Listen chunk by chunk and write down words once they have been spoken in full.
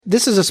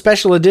This is a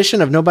special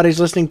edition of Nobody's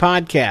Listening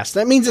podcast.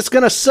 That means it's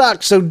going to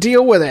suck, so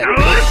deal with it.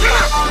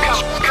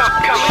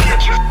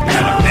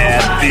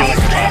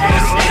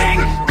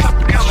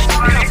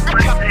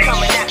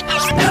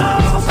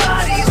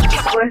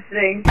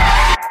 Listening.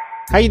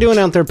 How you doing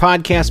out there,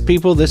 podcast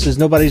people? This is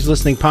Nobody's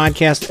Listening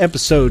podcast,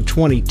 episode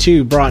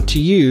 22, brought to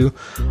you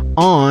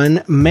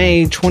on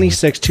May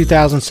 26,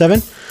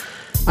 2007.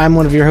 I'm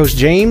one of your hosts,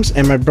 James,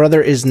 and my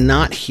brother is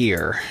not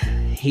here.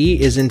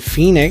 He is in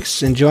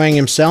Phoenix, enjoying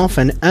himself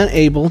and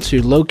unable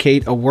to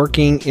locate a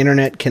working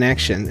internet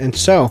connection. And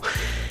so,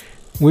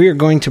 we are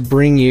going to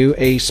bring you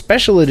a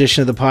special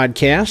edition of the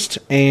podcast,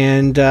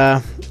 and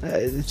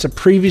it's a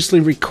previously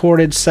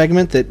recorded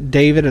segment that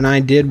David and I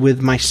did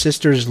with my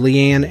sisters,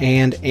 Leanne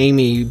and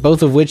Amy,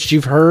 both of which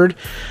you've heard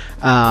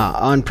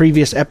on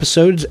previous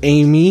episodes.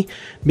 Amy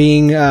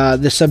being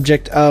the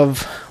subject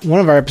of one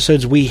of our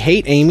episodes, We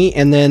Hate Amy,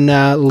 and then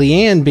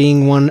Leanne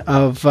being one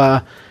of...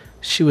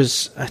 she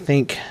was, I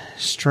think,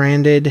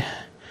 stranded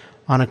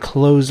on a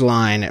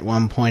clothesline at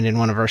one point in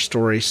one of our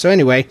stories. So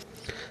anyway,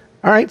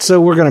 all right, so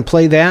we're going to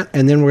play that,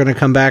 and then we're going to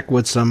come back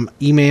with some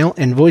email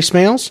and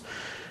voicemails,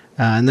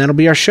 and that'll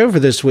be our show for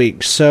this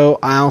week. So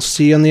I'll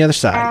see you on the other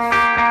side.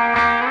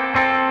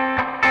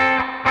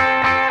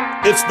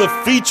 It's the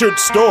featured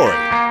story.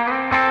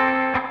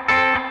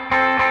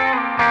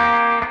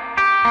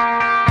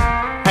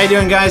 How you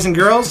doing, guys and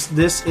girls?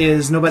 This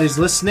is Nobody's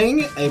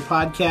Listening, a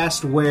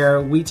podcast where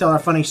we tell our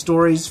funny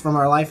stories from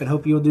our life and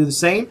hope you'll do the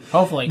same.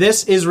 Hopefully.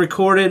 This is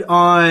recorded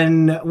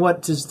on,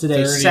 what is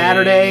today? 30th.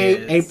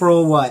 Saturday,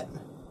 April what?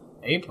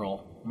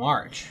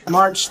 March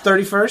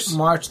 31st?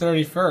 March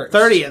 31st.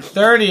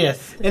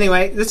 30th.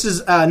 Anyway, this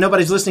is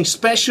Nobody's Listening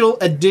special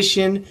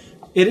edition.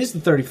 It is the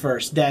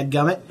 31st,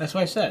 dadgummit. That's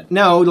what I said.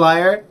 No,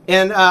 liar.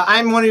 And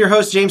I'm one of your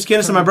hosts, James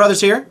Kinnison. My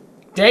brother's here.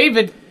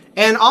 David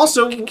And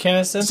also,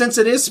 Kinnison. since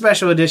it is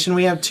special edition,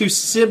 we have two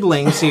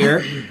siblings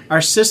here,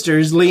 our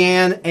sisters,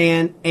 Leanne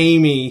and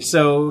Amy.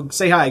 So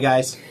say hi,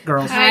 guys,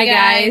 girls. Hi,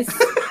 guys.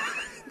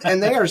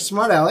 And they are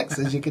smart Alex,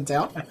 as you can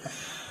tell.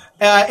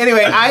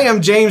 Anyway, I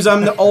am James.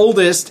 I'm the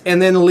oldest,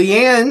 and then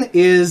Leanne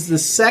is the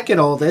second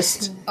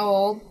oldest.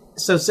 Old.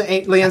 So,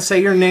 Leanne,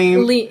 say your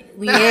name.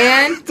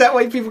 Leanne. That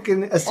way people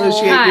can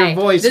associate Hi. your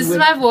voice. This is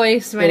my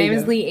voice. My There you name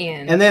is go.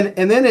 Leanne.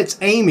 And then it's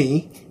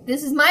Amy.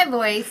 This is my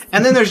voice.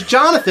 And then there's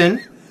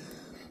Jonathan.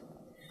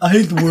 I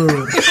hate the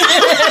world.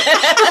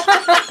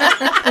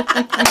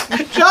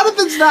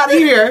 Jonathan's not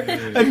here,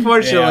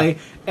 unfortunately.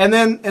 Yeah. And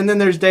then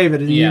there's David,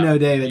 and you know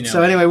David. You know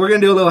so anyway, we're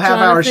going to do a little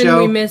half-hour Jonathan,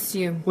 show. we miss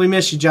you. We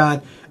miss you,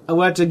 John.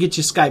 We'll have to get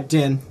you Skyped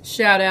in.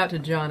 Shout out to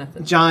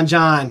Jonathan. John,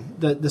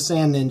 the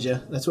sand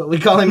ninja. That's what we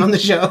call him on the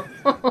show.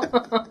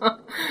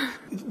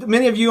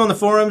 Many of you on the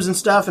forums and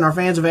stuff, and our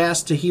fans have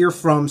asked to hear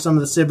from some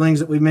of the siblings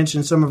that we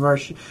mentioned in some of our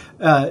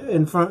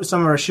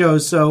some of our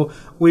shows. So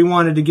we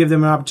wanted to give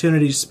them an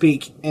opportunity to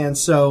speak. And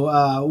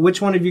so, which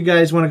one of you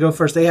guys want to go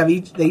first? They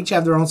each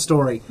have their own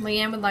story.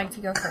 Leanne would like to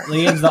go first.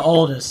 Leanne's the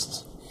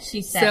oldest.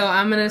 She said. So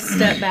I'm going to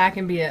step back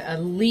and be a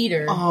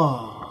leader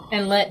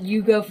and let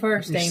you go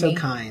first, You're Amy. so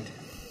kind.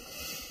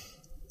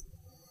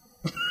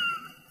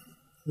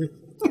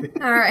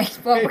 All right.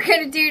 What we're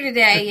going to do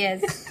today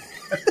is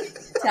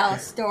tell a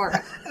story.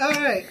 All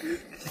right.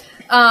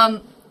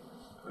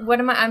 What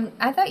am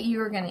I thought you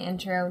were going to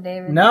intro,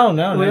 David. No.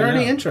 We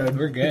already introed.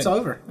 We're good. It's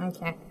over.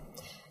 Okay.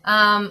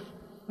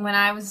 When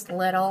I was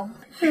little.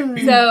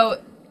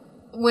 So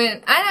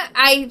when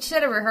I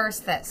should have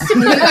rehearsed this. Go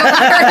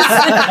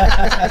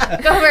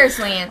first,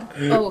 Leanne.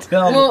 Oh,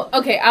 well,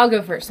 okay, I'll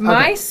go first.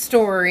 My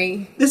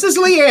story. This is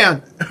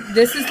Leanne.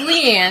 This is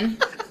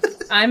Leanne.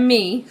 I'm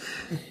me.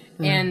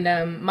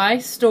 And my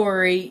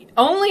story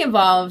only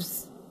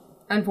involves,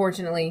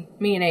 unfortunately,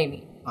 me and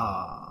Amy.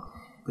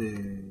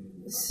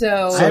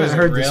 So, I haven't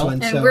heard this real?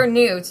 one. And So. we're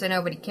new, so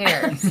nobody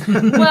cares.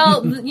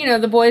 well,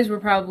 the boys were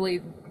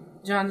probably,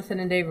 Jonathan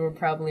and David were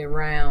probably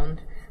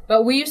around.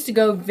 But we used to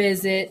go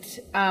visit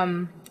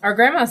our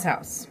grandma's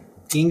house,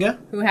 Ginga?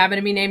 who happened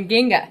to be named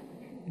Ginga.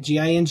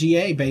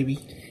 Ginga, baby.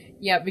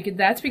 Yeah,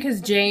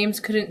 because James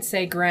couldn't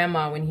say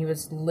grandma when he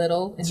was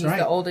little, and That's he's right.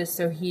 the oldest,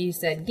 so he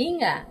said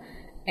Ginga,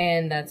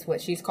 and that's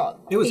what she's called.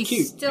 It was He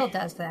cute. still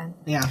does that.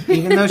 Yeah,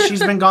 even though she's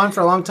been gone for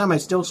a long time, I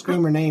still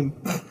scream her name.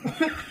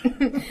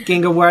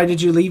 Ginga, why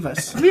did you leave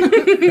us?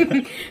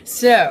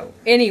 So,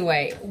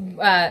 anyway,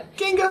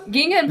 Ginga.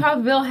 Ginga and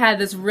Papa Bill had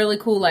this really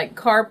cool,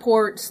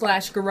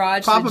 carport /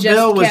 garage Papa that just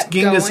Bill was kept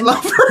Ginga's going.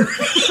 lover.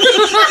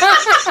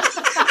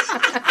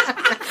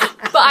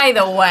 By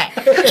the way.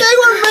 They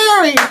were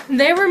married.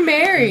 They were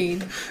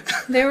married.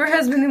 They were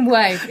husband and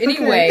wife.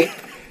 Anyway.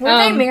 Were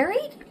they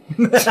married?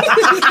 They were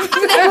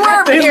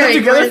They lived married.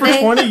 together for were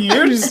they? 20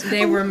 years?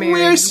 They were We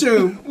married.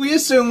 assume.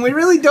 We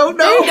really don't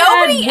know.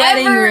 Nobody had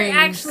wedding ever rings.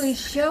 actually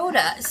showed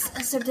us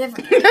a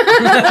certificate.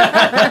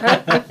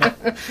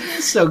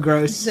 So Does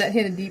gross. that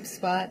hit a deep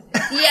spot?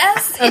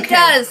 Yes, it Okay.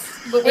 does.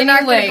 But we're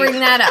not going to Anyway. bring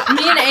that up.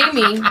 Me and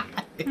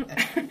Amy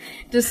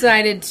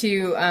decided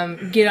to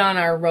get on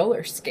our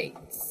roller skates.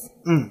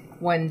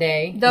 one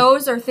day.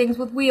 Those are things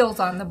with wheels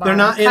on the bottom.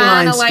 They're not Kinda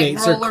inline like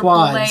skates, they're roller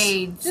quads.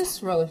 blades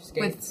Just roller with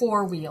skates.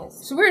 4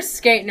 wheels. So we were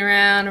skating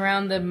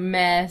around the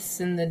mess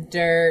and the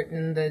dirt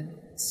and the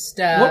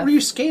stuff. What were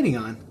you skating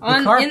on?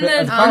 on carpet- in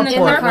the the on the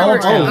carport,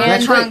 carport? oh, And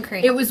that's right.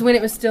 concrete. It was when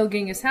it was still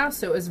Genghis house,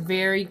 so it was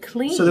very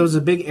clean. So there was a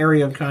big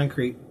area of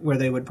concrete where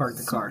they would park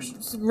the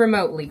cars.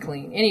 remotely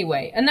clean.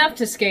 Anyway, enough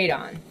to skate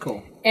on.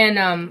 Cool.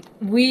 And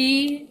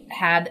we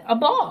had a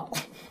ball.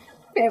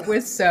 It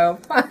was so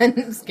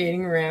fun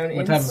skating around.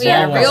 What type of We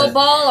had a ball was real it?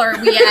 ball or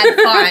we had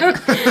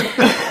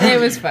fun? It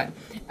was fun.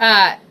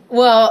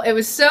 Well, it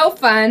was so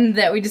fun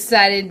that we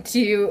decided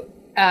to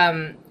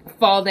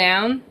fall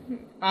down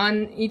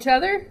on each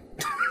other.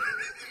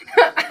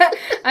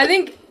 I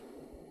think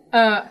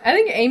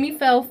Amy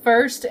fell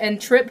first and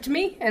tripped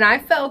me, and I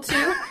fell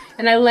too,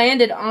 and I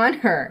landed on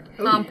her.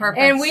 On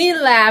purpose. And we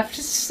laughed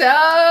so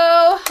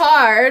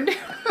hard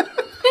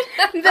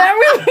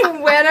that we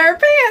wet our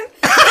pants.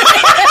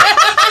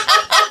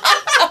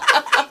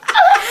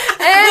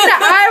 And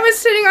I was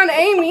sitting on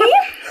Amy.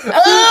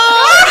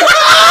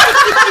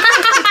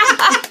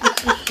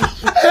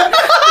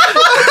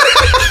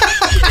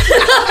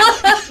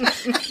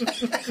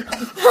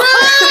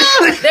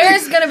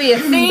 There's going to be a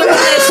theme in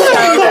this show,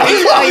 let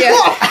me tell you.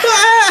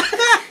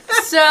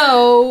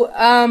 So,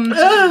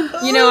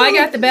 I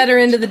got the better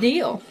end of the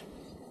deal.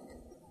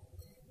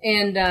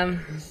 And I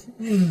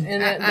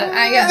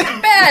got the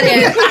bad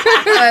end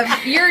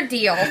of your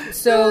deal.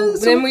 so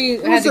then we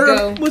had to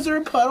go. Was there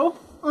a puddle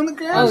on the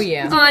grass? Oh,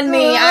 yeah. On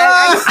me.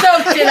 I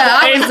soaked it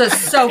up. I was a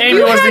soaker.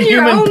 Amy was the Had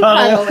your human own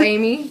puddle.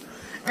 Amy.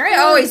 I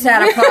always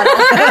had a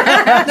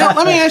puddle. Now,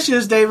 let me ask you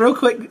this, Dave, real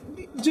quick.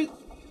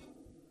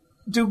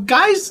 Do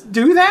guys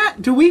do that?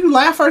 Do we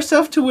laugh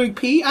ourselves till we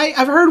pee?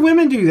 I've heard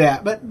women do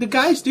that, but do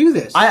guys do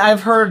this?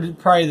 I've heard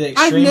probably the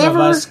extreme never-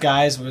 of us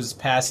guys was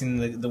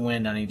passing the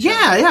wind on each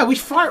other. yeah, we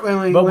fart when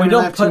we But we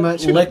don't laugh too put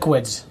much.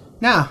 liquids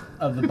No.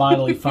 of the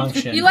bodily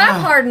function. You laugh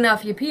hard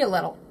enough, you pee a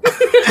little.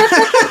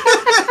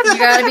 You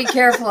got to be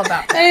careful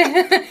about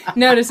that.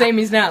 Notice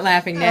Amy's not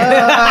laughing now.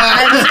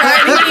 I'm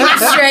trying to keep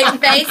a straight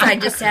face. I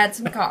just had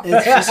some coffee.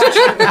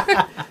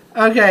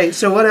 Okay,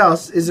 so what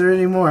else? Is there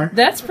any more?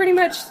 That's pretty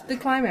much the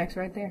climax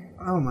right there.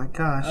 Oh my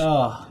gosh.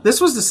 Oh,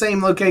 This was the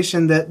same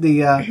location that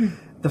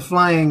the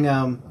flying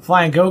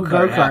flying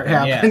go-kart go-kart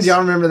happened. Yes.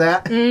 Y'all remember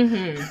that?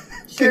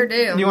 Sure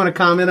do. Do you want to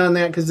comment on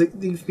that? Because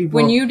these people...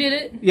 When you did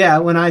it, Yeah,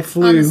 when I On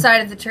flew the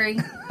side of the tree.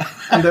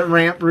 on the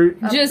ramp route.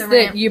 just the that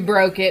ramp. you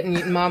broke it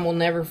and Mom will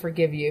never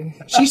forgive you.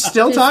 She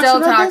still She talks still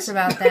about talks this?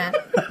 about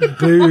that.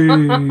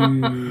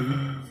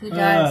 Boo. She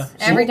does.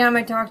 Every time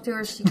I talk to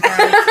her, she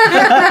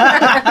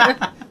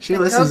cries. She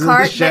listens to the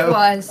Go-kart show. that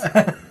was.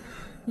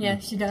 Yeah,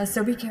 she does.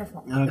 So be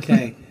careful.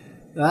 Okay.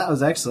 That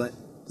was excellent.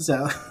 So,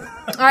 All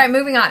right,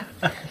 moving on.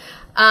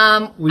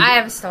 I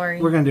have a story.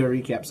 we're going to do a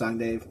recap song,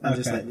 Dave. I'm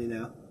just Okay. letting you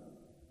know.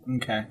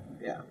 Okay.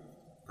 Yeah.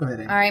 Go ahead,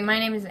 Amy. All right, my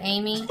name is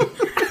Amy,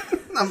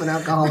 I'm an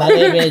alcoholic. My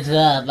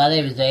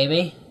name is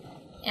Amy.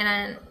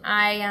 and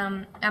I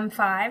am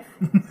 5.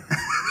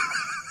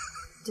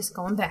 Just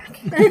going back.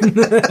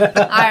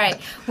 All right.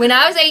 When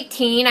I was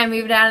 18, I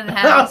moved out of the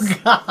house.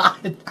 Oh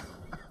God.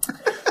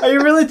 Are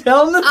you really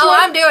telling this? Oh, one?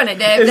 I'm doing it,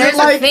 Dave. Is There's it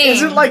like a theme.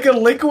 is it like a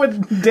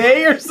liquid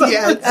day or something?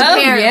 Yeah, it's- Oh,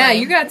 Apparently. yeah,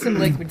 you got some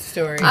liquid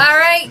story. All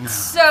right.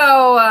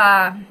 So,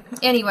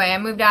 anyway, I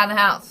moved out of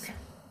the house.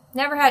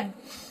 Never had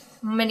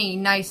many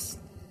nice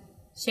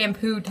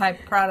shampoo type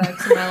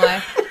products in my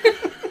life.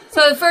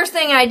 So the first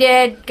thing I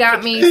did,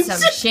 got me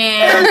some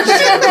shampoo.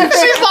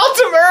 She bought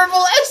some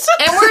herbalist.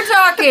 And we're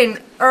talking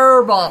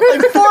herbal.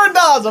 Like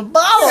 $4 a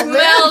bottle, man.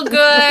 Smell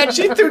good.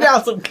 She threw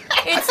down some.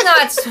 It's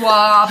not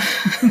swab.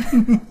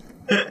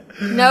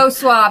 No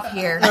swab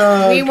here.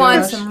 We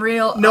want some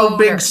real no odor.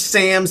 big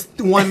Sam's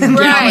 1 gallon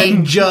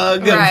Right.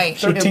 jug. Right.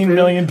 13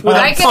 million With a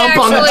I pounds. can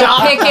pump on the actually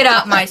top. pick it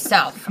up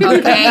myself.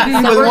 Okay,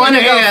 so With we're one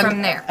gonna hand. go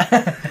from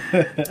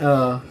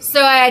there.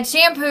 So I had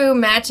shampoo,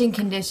 matching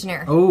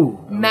conditioner,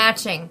 Oh.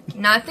 matching,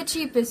 not the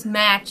cheapest,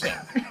 matching.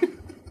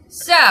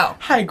 So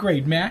High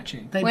grade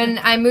matching. when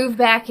I moved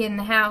back in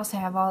the house, I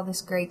have all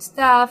this great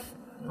stuff.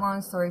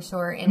 Long story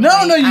short, anyway,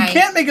 No, you I-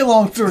 can't make a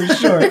long story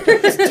short.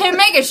 To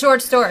make a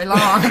short story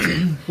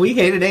long, We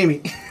hated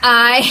Amy.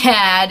 I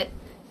had.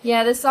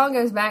 Yeah, this song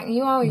goes back.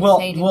 You always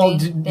hated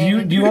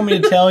me. Do you want me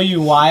to tell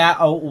you why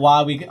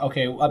we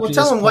okay? Up Well, to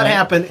tell this them what point.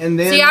 happened and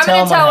then... See, I'm Tell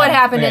going to them tell what what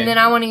happened, happened. and then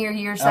I want to hear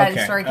your side of the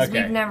Okay, story because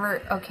okay. we've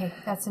never. Okay,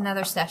 that's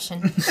another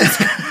session.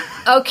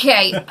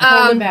 Okay.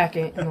 Hold it back,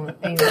 Amy. Hold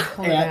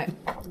Yeah.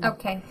 it back.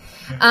 Okay.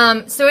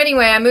 So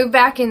anyway, I moved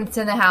back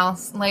into the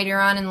house later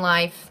on in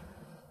life,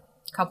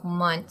 a couple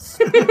months,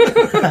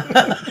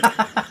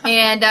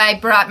 and I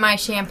brought my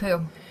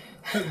shampoo.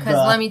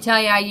 Because let me tell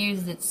you, I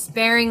used it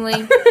sparingly.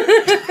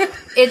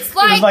 It's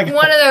like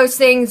one of those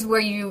things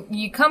where you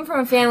come from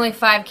a family of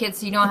 5 kids,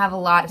 so you don't have a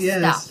lot of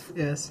Yes, stuff.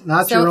 yes.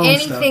 Not So your own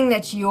anything stuff.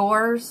 that's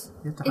yours,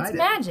 You have to it's hide it.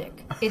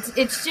 magic.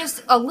 It's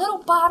just a little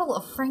bottle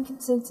of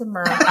frankincense and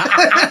myrrh,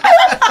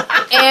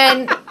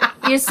 and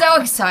you're so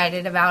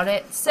excited about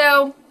it.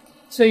 So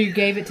So you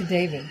gave it to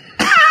David.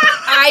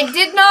 I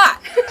did not.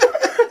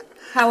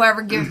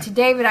 however, give it to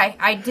David.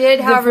 I did,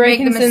 The however, make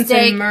the frankincense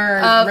mistake and myrrh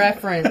of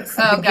reference.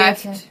 Oh, The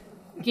gotcha. gift.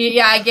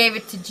 Yeah, I gave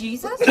it to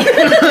Jesus.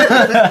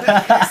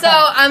 So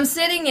I'm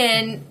sitting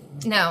in.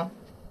 No.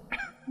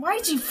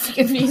 Why'd you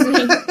confuse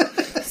me?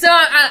 So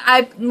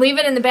I leave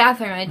it in the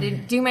bathroom. I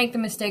do make the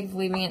mistake of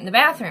leaving it in the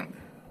bathroom.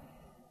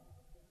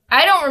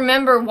 I don't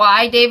remember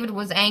why David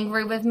was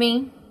angry with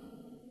me,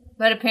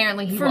 but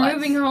apparently he For was.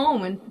 moving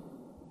home and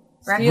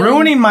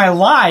Ruining my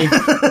life.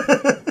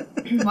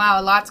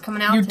 Wow, a lot's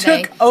coming out You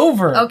today. took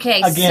over.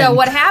 Okay, again. so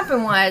what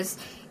happened was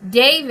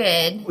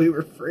David We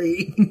were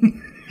free.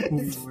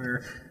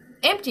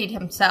 emptied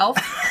himself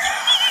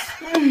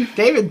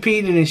David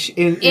peed in his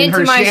in into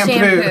her my shampoo.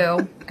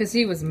 shampoo, because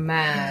he was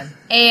mad.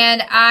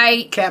 and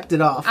I Capped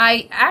it off.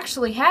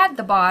 actually had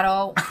the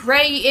bottle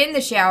ready in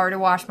the shower to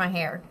wash my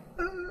hair.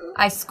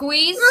 I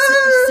squeezed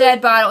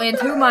said bottle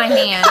into my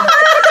hand,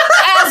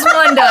 as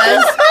one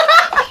does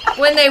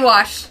when they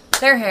wash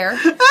their hair.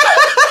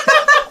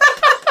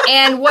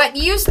 And what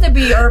used to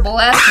be herbal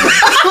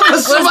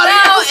essence was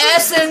now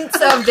essence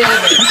of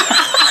David.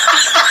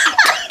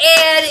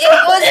 And it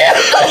was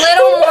a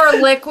little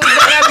more liquid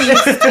than I'm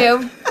used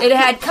to. It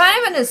had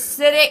kind of an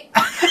acidic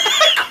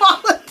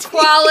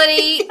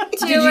quality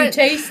to Did you it.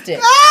 taste it?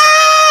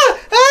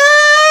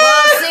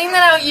 Well, seeing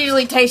that I don't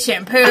usually taste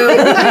shampoo,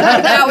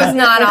 that was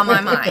not on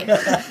my mind.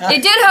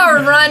 It did,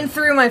 however, run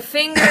through my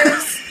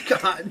fingers.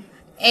 God.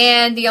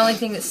 And the only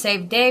thing that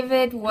saved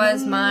David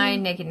was my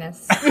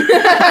nakedness.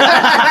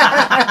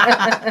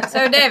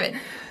 So, David.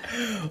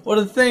 Well,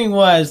 the thing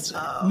was,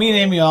 me and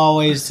Amy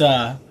always,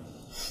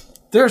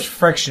 there's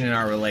friction in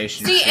our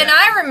relationship. See, and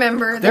I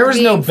remember There was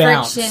being no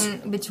bounce.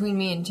 friction between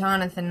me and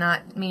Jonathan,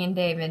 not me and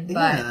David. But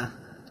Yeah.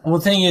 Well,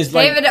 the thing is,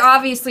 like, David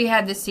obviously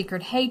had this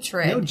secret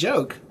hatred No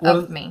joke.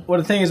 of me. well,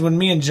 the thing is, when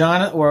me and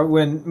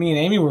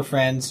Amy were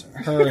friends,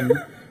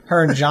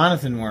 her and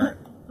Jonathan weren't.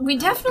 We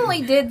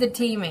definitely did the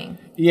teaming.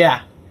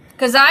 Yeah.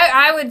 Because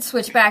I would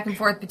switch back and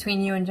forth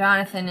between you and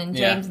Jonathan and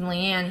Yeah. James and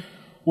Leanne.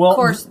 Well, Of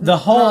course, the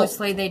whole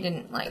mostly they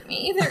didn't like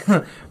me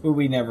either. well,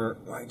 we never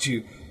liked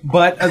you,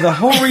 but the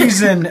whole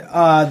reason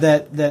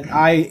that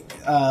I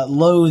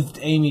loathed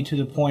Amy to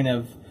the point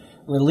of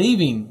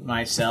relieving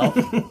myself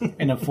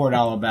in a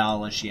 $4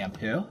 bottle of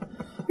shampoo,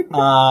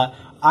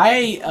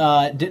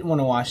 I didn't want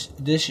to wash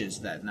dishes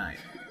that night,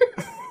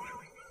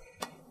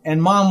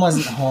 and Mom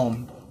wasn't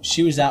home.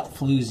 She was out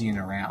floozying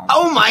around.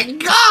 Oh my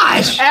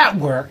gosh! At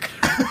work.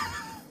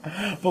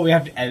 But we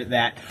have to edit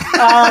that.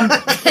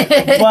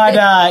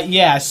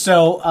 Yeah,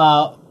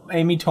 so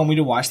Amy told me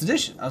to wash the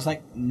dishes. I was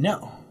like,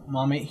 no,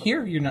 Mom ain't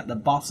here. You're not the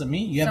boss of me.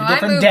 You have So a I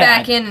different moved dad.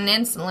 back in and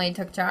instantly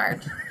took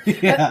charge.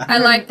 Yeah. I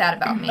like that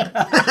about me.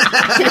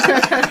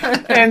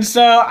 And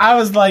so I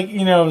was like,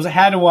 I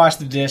had to wash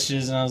the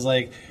dishes, and I was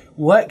like,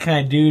 what can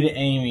I do to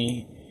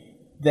Amy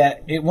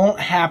that it won't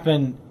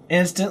happen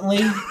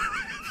instantly,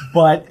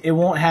 but it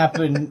won't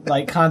happen,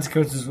 like,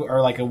 consequences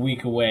are like a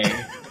week away.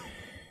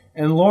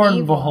 And lo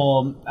and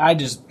behold, I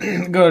just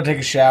go to take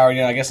a shower.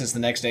 I guess it's the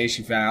next day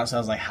she found out. So I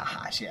was like,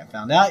 haha, she hasn't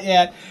found out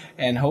yet.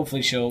 And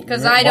hopefully she'll...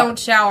 Because I don't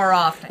shower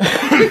often.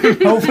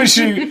 Hopefully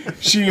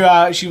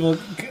she will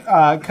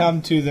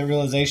come to the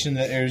realization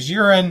that there's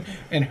urine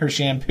in her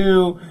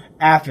shampoo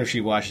after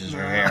she washes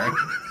her hair.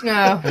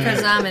 No.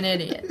 Because I'm an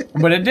idiot.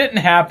 But it didn't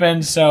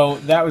happen, so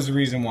that was the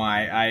reason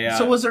why I...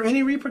 So was there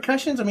any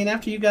repercussions? I mean,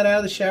 after you got out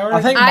of the shower?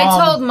 I think I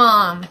Mom... told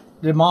Mom.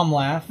 Did Mom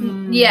laugh?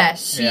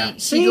 Yes, Yeah. she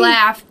See?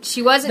 laughed.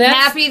 She wasn't That's-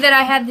 happy that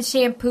I had the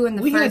shampoo in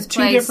the we had first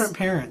two place. different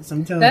parents,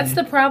 I'm telling That's you.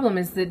 the problem,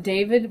 is that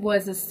David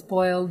was a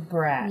spoiled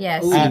brat.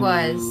 Yes, Ooh. he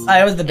was.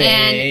 I was the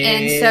baby.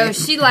 And so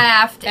she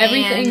laughed.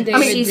 Everything and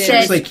David she did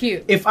said, was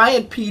cute. If I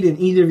had peed in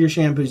either of your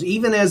shampoos,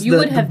 even as You the,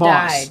 would the have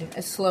boss, died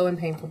a slow and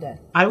painful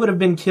death. I would have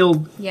been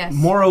killed. Yes.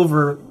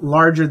 Moreover,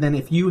 larger than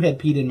if you had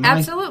peed in mine.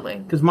 absolutely.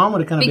 Because Mom would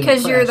have kind of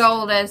Because been you're the impressed.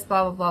 oldest,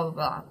 blah, blah, blah, blah,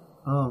 blah.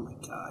 Oh my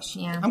gosh.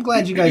 Yeah. I'm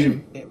glad you guys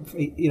are.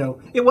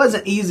 It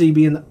wasn't easy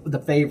being the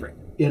favorite.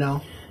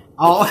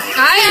 All.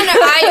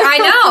 I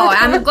know.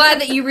 I'm glad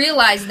that you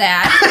realized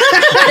that.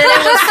 That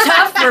it was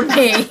tough for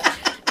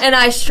me. And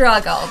I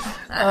struggled.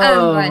 I'm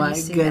Oh glad my you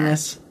see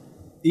goodness.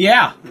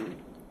 Yeah,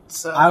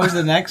 So I was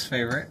the next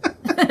favorite.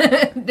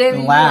 that. David,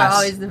 you were last.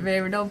 always the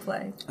favorite. Don't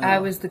play. I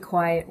was the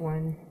quiet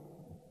one.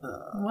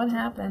 What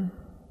happened?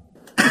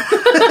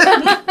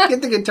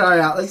 get the guitar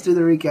out. Let's do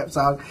the recap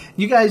song.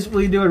 You guys,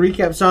 we do a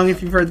recap song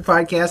if you've heard the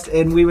podcast,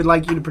 and we would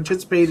like you to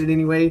participate in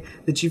any way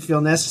that you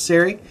feel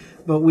necessary.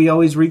 But we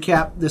always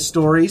recap the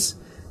stories,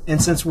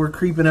 and since we're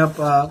creeping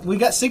up, we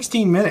got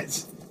 16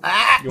 minutes.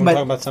 You want to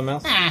talk about something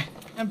else?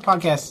 And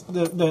podcast,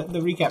 the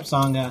recap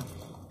song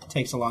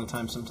takes a long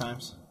time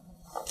sometimes.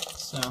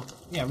 So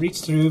yeah,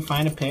 reach through,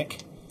 find a pick.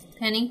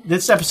 Penny?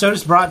 This episode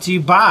is brought to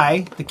you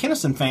by the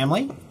Kinnison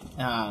family.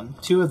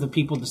 Two of the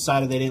people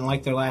decided they didn't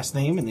like their last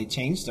name and they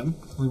changed them.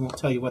 We won't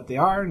tell you what they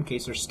are in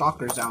case there's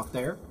stalkers out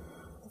there.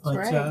 But,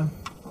 right.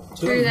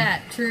 True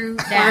that. True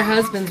Our that.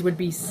 husbands would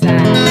be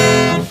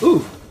sad.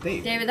 Ooh,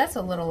 they, David, that's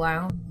a little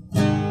loud.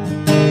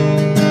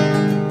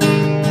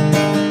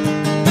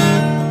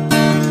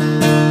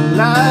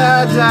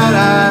 la da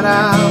da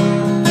da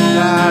da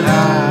da,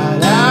 da,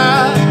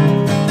 da.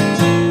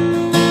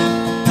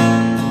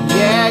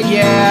 Yeah,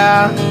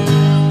 yeah.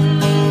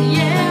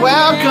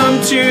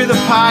 Welcome to the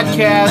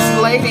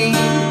podcast, ladies.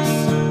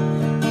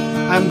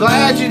 I'm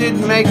glad you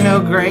didn't make no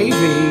gravy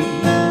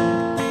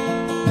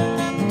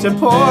to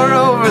pour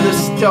over the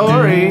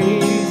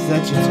stories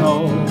that you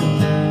told.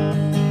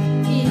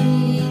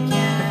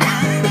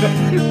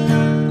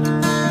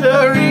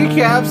 The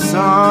recap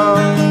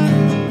song,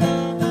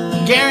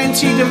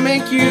 guaranteed to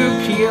make you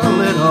pee a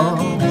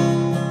little.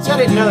 So I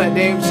didn't know that,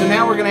 Dave. So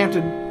now we're gonna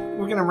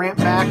ramp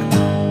back.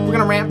 We're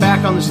gonna ramp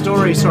back on the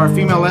story so our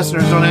female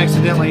listeners don't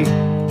accidentally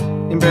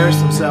embarrass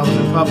themselves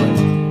in public.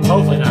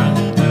 Hopefully not.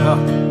 Oh.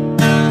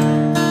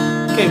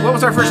 Okay, what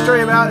was our first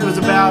story about? It was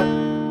about.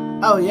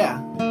 Oh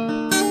yeah.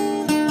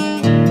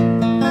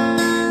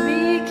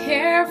 Be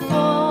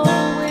careful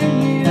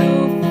when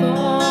you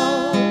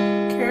fall.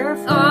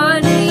 Careful.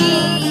 On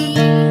me,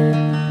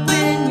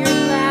 When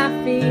you're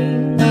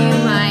laughing, you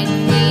might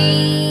be.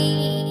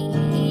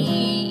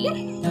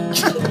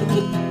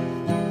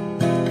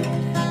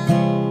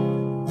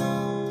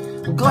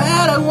 I'm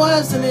glad I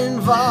wasn't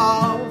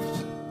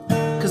involved,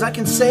 'cause I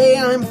can say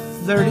I'm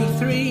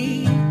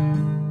 33,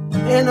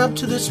 and up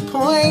to this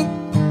point,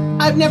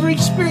 I've never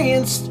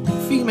experienced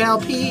female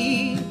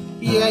pee.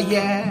 Yeah,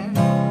 yeah.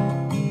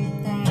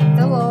 Thank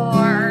the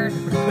Lord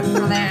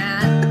for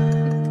that.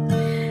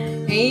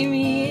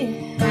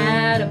 Amy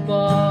had a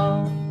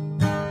ball.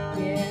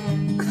 Yeah.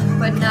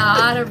 But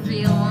not a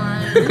real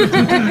one.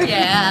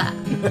 Yeah.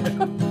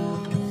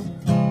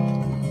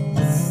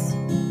 This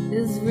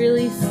is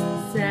really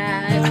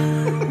sad.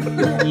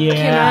 Yeah.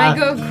 Can I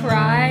go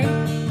cry?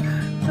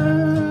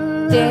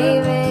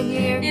 David,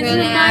 you're It's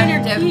gonna a have minor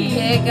to key.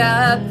 pick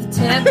up the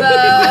tempo.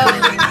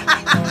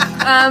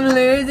 I'm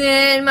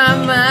losing my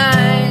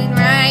mind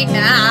right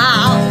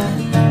now.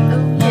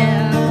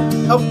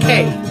 Yeah.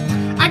 Okay,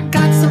 I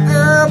got some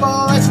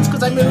herbal essence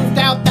because I moved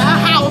out the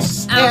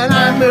house, and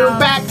I moved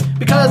back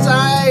because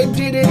I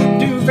didn't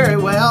do very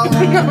well.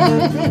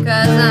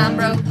 Cause I'm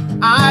broke.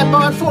 I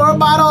bought 4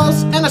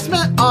 bottles and I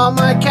spent all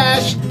my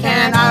cash,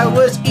 and I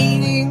was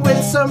eating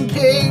with some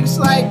pigs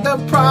like the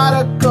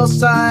prodigal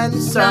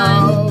son.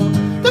 So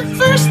the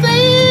first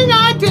thing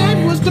I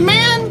did was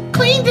demand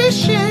clean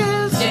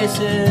dishes.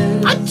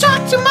 I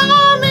talked to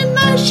Mom and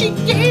then she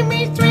gave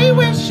me 3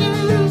 wishes.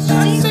 She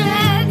She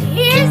said,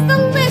 here's the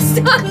list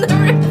on the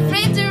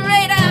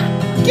refrigerator.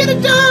 get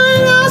it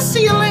done, I'll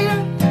see you later.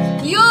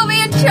 You'll be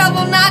in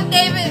trouble, not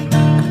David.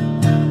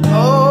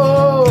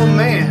 Oh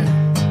man.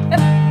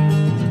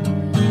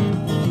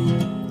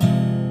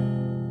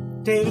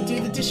 David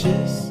did the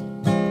dishes.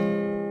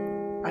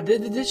 I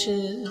did the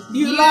dishes.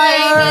 You You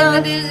liar. ain't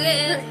in the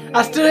dishes.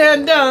 I still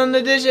hadn't done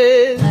the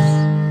dishes.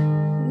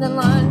 The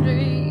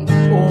laundry.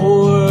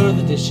 Or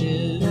the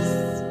dishes.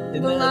 The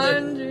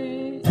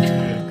laundry.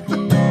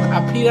 I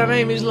peed on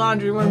Amy's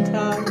laundry one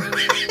time.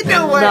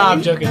 No way. No,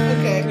 I'm joking.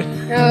 Okay.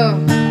 Oh.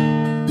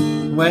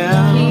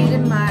 Well,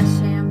 Eating my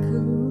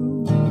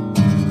shampoo.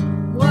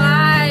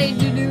 Why'd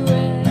you do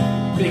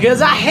it?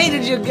 Because I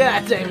hated your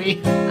guts,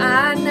 Amy.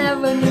 I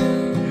never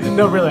knew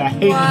No, really, I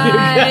hated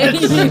why your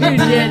you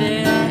guts. did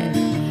it.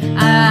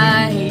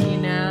 I hate you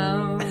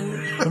now.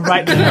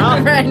 Right now?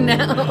 Right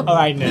now. All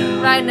right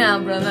now. Right now,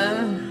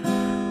 brother.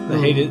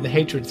 The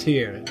hatred's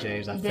here,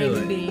 James. I feel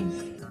David it. B.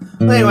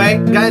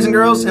 anyway, guys and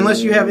girls,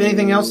 unless you have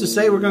anything else to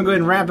say, we're going to go ahead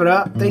and wrap it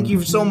up. Thank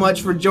you so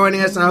much for joining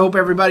us, and I hope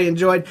everybody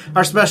enjoyed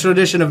our special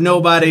edition of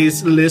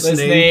Nobody's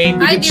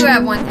Listening. I do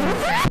have one thing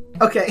to say.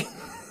 Okay.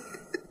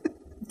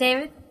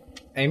 David?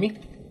 Amy?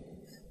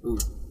 Ooh,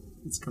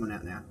 it's coming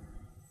out now.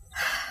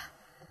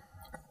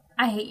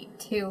 I hate you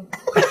too.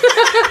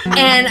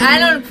 And I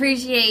don't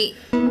appreciate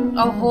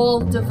a whole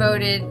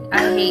devoted I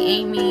hate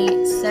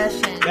Amy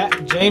session. Yeah,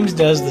 James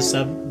does the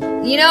sub.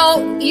 You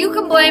know, you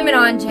can blame it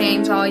on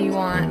James all you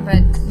want,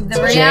 but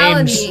the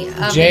reality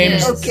of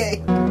James- it is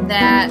Okay.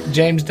 that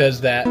James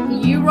does that.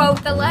 you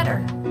wrote the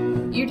letter.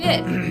 You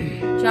did.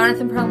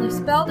 Jonathan probably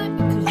spelled it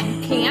because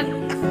you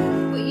can't,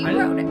 but you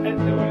wrote it.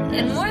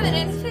 And more than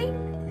anything,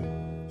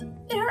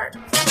 it hurt.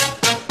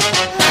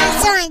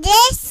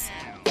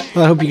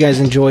 Well, I hope you guys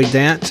enjoyed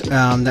that.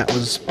 That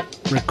was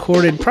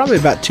recorded probably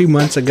about 2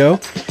 months ago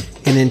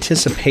in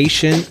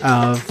anticipation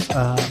of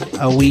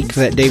a week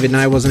that David and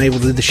I wasn't able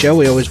to do the show.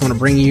 We always want to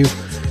bring you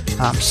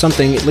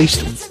something, at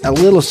least a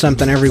little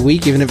something every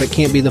week, even if it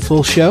can't be the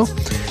full show.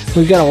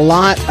 We've got a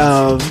lot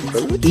of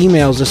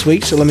emails this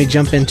week, so let me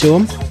jump into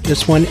them.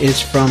 This one is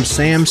from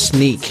Sam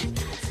Sneak.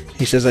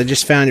 He says, I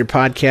just found your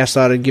podcast,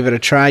 thought I'd give it a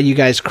try. You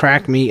guys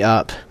crack me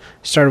up.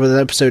 Started with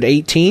episode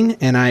 18,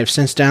 and I have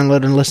since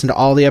downloaded and listened to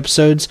all the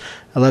episodes.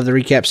 I love the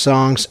recap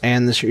songs,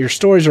 and your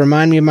stories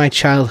remind me of my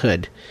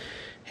childhood.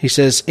 He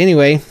says,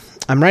 anyway,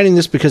 I'm writing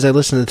this because I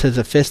listened to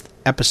the 5th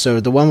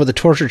episode, the one with the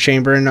torture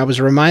chamber, and I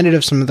was reminded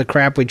of some of the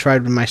crap we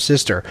tried with my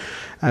sister.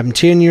 I'm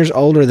 10 years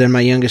older than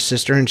my youngest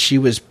sister, and she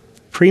was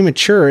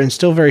premature and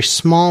still very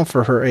small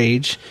for her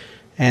age.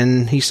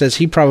 And he says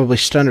he probably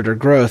stunted her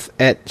growth.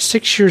 At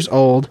 6 years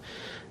old,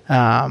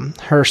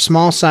 Her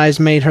small size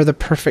made her the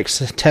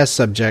perfect test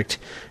subject.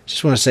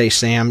 Just want to say,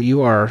 Sam,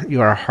 you are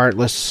a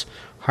heartless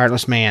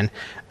man.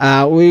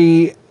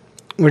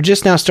 We're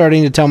just now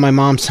starting to tell my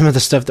mom some of the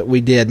stuff that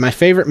we did. My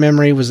favorite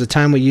memory was the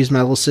time we used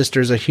my little sister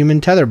as a human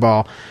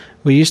tetherball.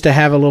 We used to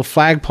have a little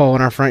flagpole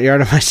in our front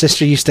yard, and my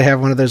sister used to have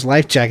one of those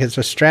life jackets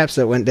with straps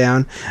that went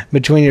down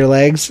between your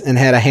legs and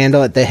had a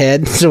handle at the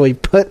head. So we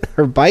put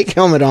her bike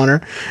helmet on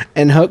her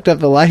and hooked up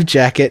the life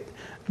jacket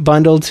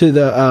bundled to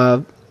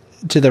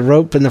the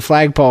rope and the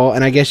flagpole,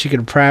 and I guess you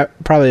could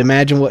probably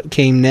imagine what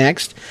came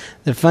next.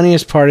 The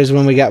funniest part is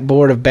when we got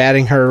bored of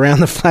batting her around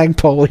the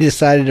flagpole, we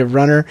decided to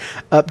run her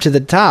up to the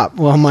top.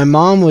 Well, my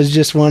mom was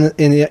just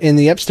in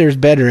the upstairs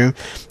bedroom,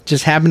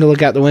 just happened to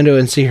look out the window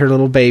and see her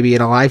little baby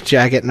in a life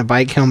jacket and a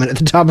bike helmet at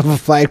the top of a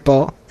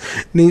flagpole.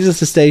 Needless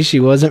to say, she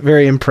wasn't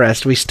very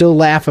impressed. We still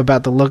laugh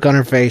about the look on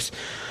her face.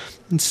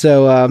 And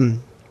so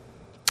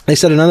they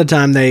said another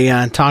time they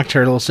talked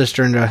her little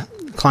sister into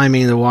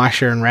climbing the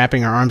washer and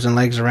wrapping her arms and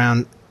legs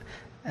around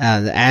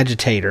the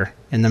agitator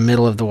in the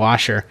middle of the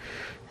washer.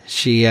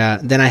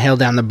 Then I held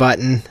down the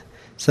button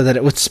so that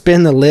it would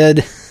spin the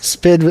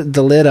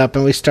lid up,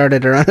 and we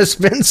started her on a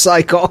spin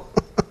cycle.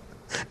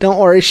 Don't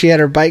worry, she had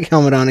her bike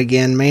helmet on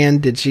again. Man,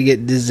 did she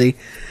get dizzy.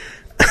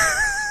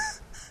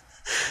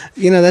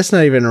 That's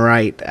not even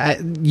right.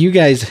 You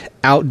guys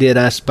outdid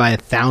us by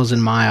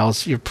 1,000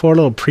 miles. Your poor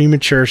little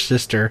premature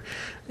sister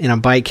in a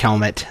bike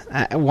helmet.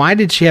 Why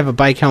did she have a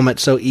bike helmet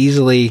so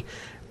easily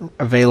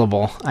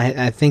available?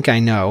 I think I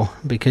know,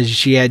 because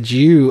she had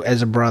you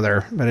as a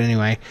brother. But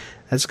anyway,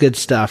 that's good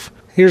stuff.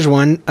 Here's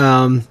one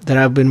that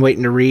I've been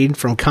waiting to read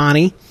from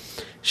Connie.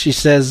 She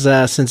says,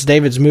 since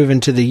David's moving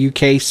to the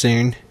UK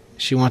soon,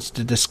 she wants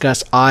to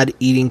discuss odd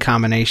eating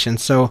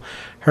combinations. So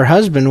her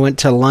husband went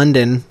to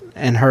London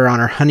and her on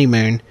her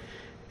honeymoon,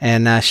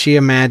 and she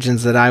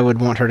imagines that I would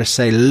want her to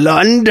say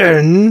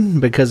London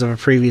because of a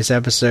previous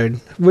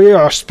episode. We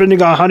are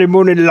spending our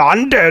honeymoon in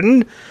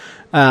London.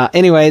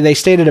 Anyway, they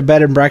stayed at a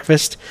bed and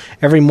breakfast.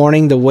 Every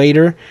morning, the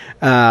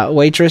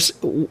waitress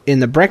in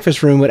the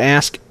breakfast room would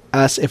ask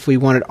us if we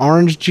wanted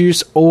orange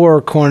juice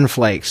or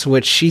cornflakes,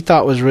 which she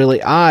thought was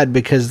really odd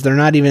because they're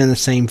not even in the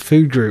same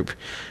food group.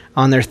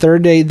 On their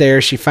third day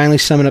there, she finally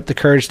summoned up the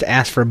courage to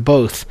ask for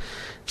both.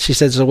 She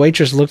says the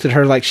waitress looked at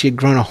her like she had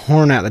grown a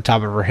horn out the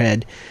top of her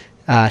head.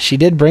 She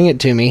did bring it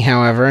to me,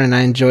 however, and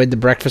I enjoyed the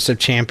Breakfast of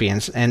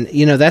Champions. And,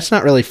 that's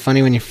not really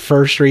funny when you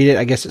first read it.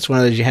 I guess it's one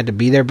of those you had to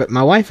be there. But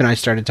my wife and I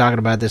started talking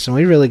about this, and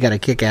we really got a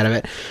kick out of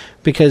it.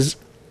 Because,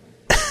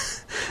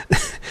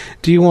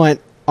 do you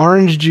want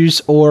orange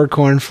juice or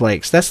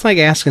cornflakes? That's like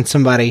asking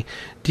somebody,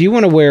 do you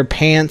want to wear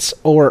pants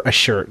or a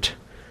shirt?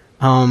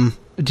 Do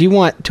you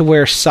want to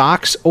wear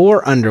socks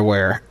or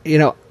underwear?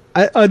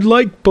 I'd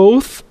like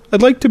both.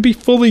 I'd like to be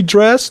fully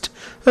dressed.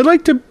 I'd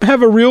like to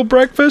have a real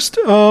breakfast.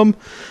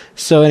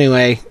 So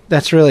anyway,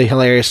 that's really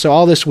hilarious. So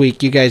all this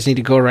week, you guys need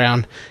to go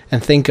around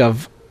and think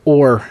of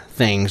or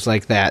things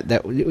like that.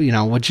 That,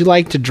 would you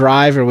like to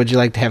drive or would you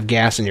like to have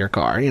gas in your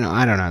car?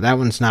 I don't know. That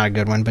one's not a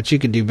good one, but you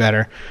could do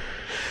better.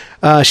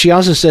 She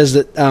also says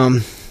that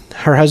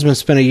her husband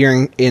spent a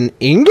year in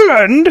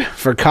England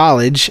for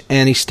college,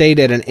 and he stayed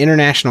at an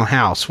international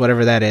house,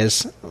 whatever that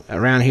is.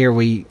 Around here,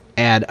 we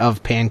add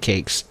of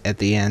pancakes at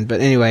the end. But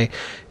anyway,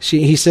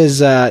 she says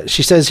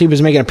he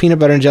was making a peanut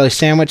butter and jelly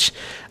sandwich.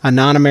 A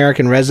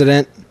non-American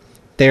resident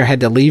there had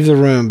to leave the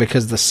room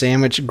because the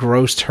sandwich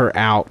grossed her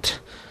out.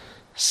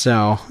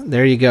 So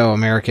there you go,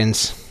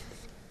 Americans.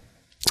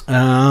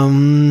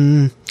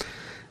 Then,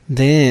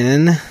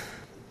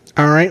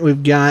 all right,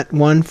 we've got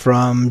one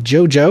from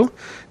JoJo.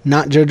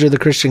 Not JoJo the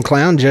Christian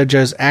Clown.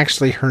 JoJo's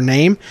actually her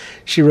name.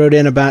 She wrote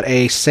in about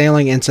a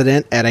sailing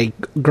incident at a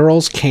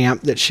girls'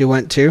 camp that she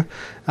went to.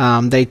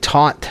 They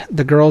taught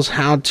the girls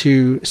how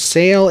to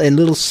sail in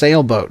little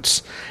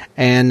sailboats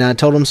and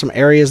told them some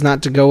areas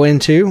not to go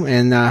into.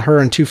 And her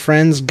and two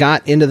friends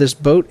got into this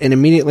boat, and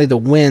immediately the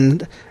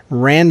wind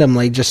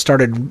randomly just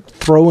started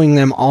throwing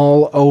them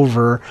all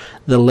over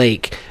the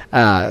lake.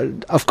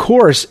 Of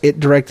course, it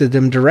directed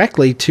them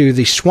directly to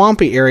the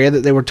swampy area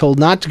that they were told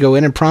not to go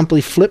in, and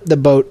promptly flipped the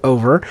boat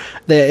over.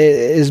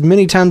 As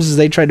many times as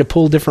they tried to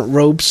pull different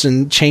ropes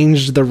and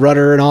change the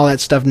rudder and all that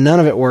stuff, none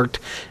of it worked.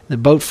 The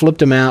boat flipped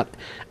them out.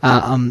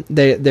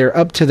 They're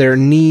up to their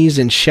knees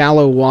in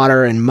shallow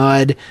water and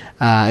mud.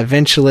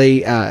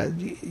 Eventually,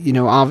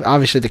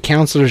 obviously the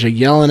counselors are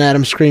yelling at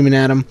them, screaming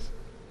at them.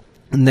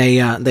 And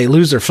they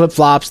lose their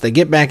flip-flops. They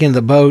get back into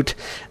the boat.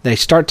 They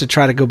start to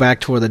try to go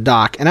back toward the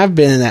dock. And I've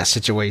been in that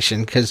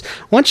situation, because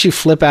once you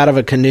flip out of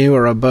a canoe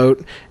or a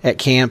boat at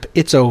camp,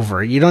 it's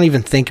over. You don't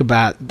even think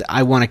about,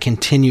 I want to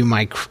continue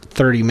my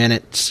 30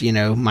 minutes,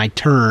 my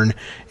turn.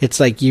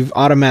 It's like you've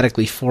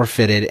automatically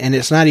forfeited. And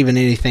it's not even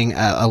anything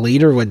a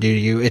leader would do to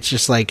you. It's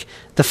just like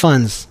the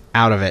fun's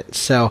out of it.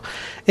 So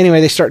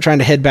anyway, they start trying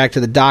to head back to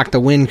the dock. The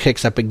wind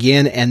kicks up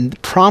again and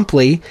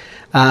promptly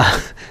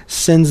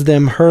sends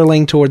them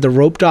hurling toward the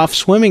roped off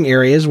swimming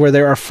areas where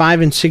there are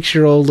 5 and 6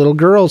 year old little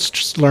girls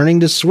just learning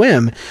to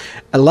swim.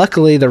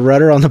 Luckily, the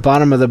rudder on the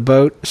bottom of the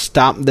boat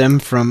stopped them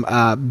from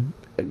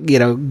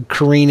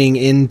careening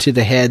into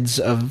the heads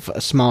of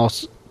small,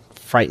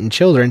 frightened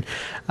children.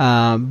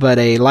 But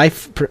a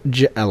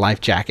lifeguard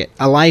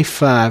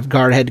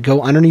had to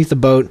go underneath the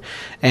boat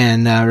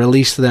and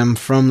release them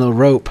from the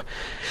rope.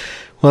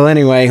 Well,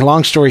 anyway,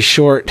 long story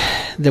short,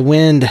 the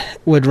wind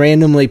would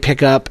randomly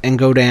pick up and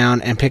go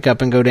down and pick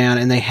up and go down,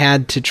 and they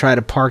had to try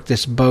to park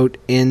this boat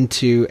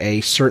into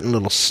a certain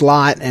little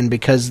slot, and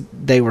because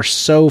they were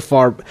so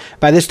far,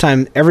 by this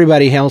time,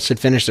 everybody else had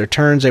finished their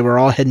turns. They were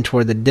all heading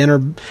toward the dinner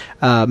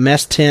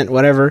mess tent,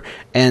 whatever,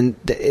 and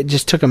it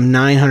just took them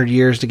 900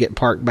 years to get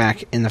parked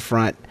back in the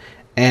front.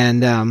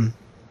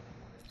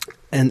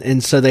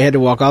 And so they had to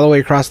walk all the way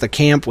across the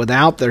camp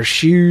without their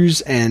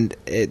shoes, and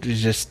it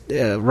was just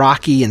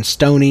rocky and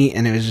stony,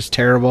 and it was just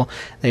terrible.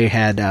 They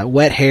had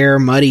wet hair,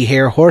 muddy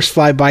hair,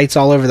 horsefly bites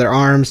all over their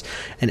arms,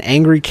 and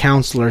angry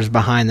counselors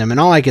behind them. And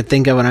all I could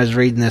think of when I was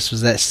reading this was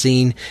that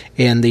scene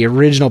in the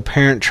original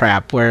Parent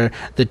Trap where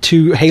the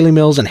two Haley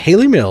Mills and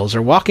Haley Mills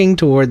are walking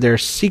toward their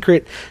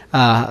secret,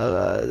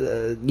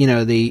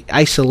 the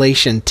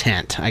isolation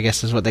tent, I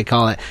guess is what they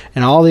call it.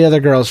 And all the other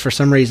girls, for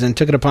some reason,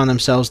 took it upon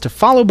themselves to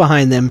follow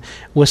behind them,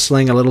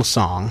 whistling a little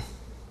song.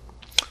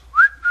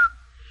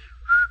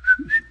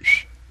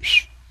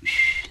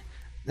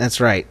 That's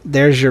right.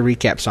 There's your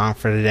recap song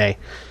for today.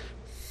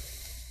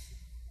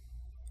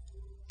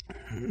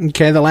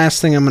 Okay, the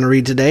last thing I'm going to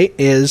read today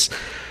is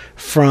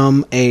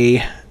from a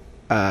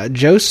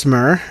Joe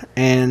Smur,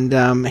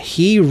 and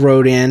he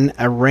wrote in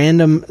a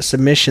random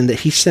submission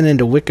that he sent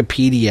into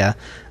Wikipedia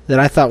that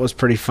I thought was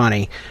pretty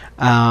funny.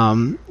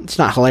 It's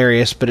not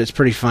hilarious, but it's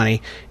pretty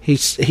funny.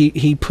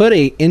 He put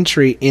a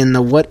entry in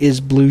the "What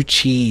is blue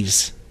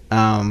cheese"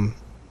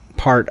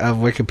 part of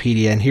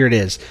Wikipedia, and here it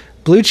is.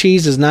 Blue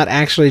cheese is not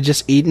actually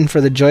just eaten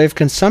for the joy of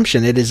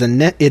consumption. It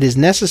is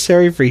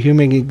necessary for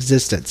human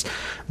existence.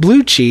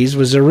 Blue cheese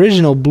was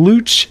original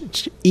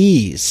blooch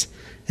ease,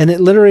 and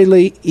it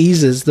literally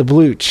eases the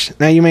blooch.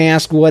 Now you may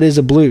ask, what is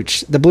a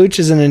blooch? The blooch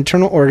is an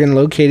internal organ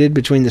located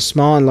between the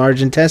small and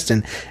large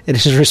intestine. It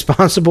is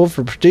responsible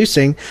for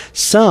producing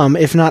some,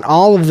 if not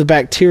all, of the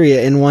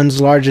bacteria in one's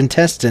large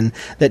intestine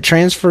that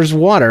transfers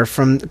water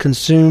from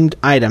consumed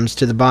items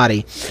to the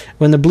body.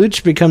 When the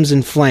blooch becomes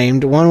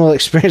inflamed, one will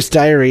experience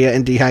diarrhea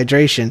and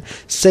dehydration.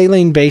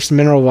 Saline-based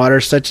mineral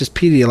waters such as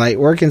Pedialyte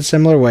work in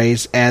similar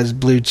ways as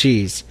blue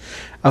cheese.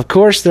 Of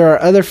course, there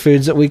are other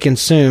foods that we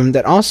consume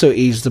that also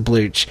ease the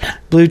blooch.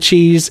 Blue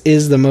cheese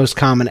is the most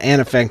common and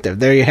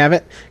effective. There you have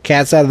it.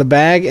 Cat's out of the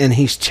bag, and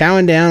he's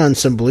chowing down on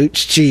some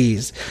blooch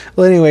cheese.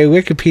 Well, anyway,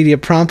 Wikipedia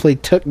promptly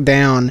took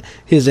down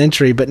his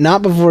entry, but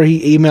not before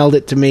he emailed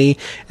it to me,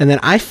 and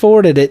then I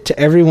forwarded it to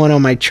everyone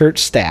on my church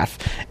staff.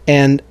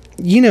 And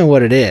you know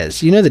what it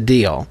is. You know the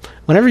deal.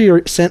 Whenever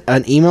you're sent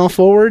an email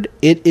forward,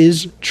 it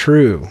is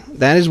true.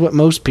 That is what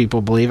most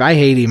people believe. I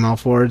hate email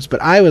forwards,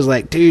 but I was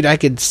like, dude, I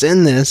could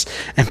send this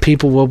and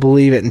people will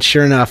believe it. And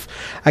sure enough,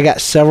 I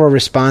got several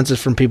responses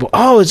from people.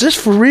 Oh, is this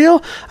for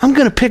real? I'm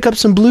going to pick up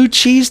some blue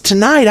cheese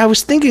tonight. I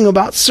was thinking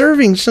about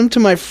serving some to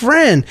my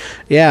friend.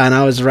 Yeah, and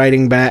I was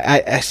writing back.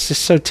 I was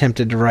just so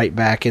tempted to write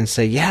back and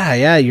say,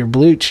 yeah, you're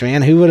blooch,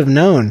 man. Who would have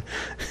known?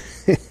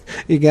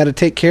 You got to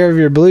take care of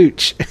your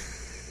blooch.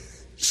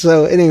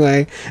 So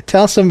anyway,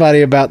 tell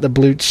somebody about the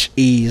blooch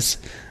ease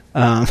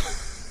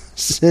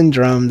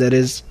syndrome that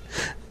is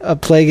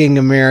plaguing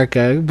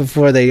America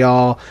before they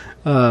all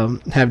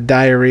have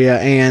diarrhea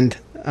and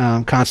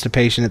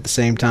constipation at the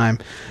same time.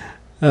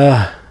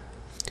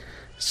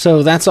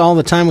 So that's all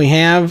the time we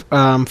have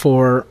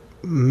for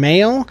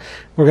mail.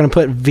 We're going to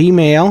put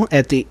V-mail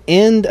at the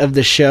end of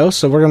the show,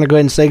 so we're going to go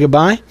ahead and say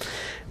goodbye.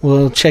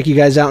 We'll check you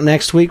guys out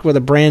next week with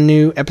a brand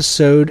new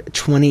episode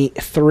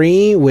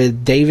 23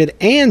 with David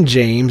and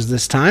James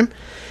this time.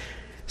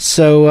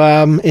 So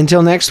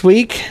until next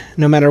week,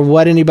 no matter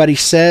what anybody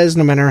says,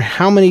 no matter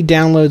how many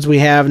downloads we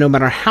have, no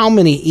matter how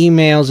many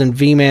emails and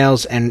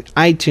V-mails and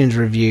iTunes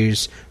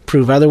reviews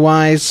prove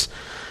otherwise,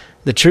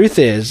 the truth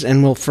is,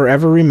 and will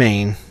forever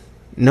remain,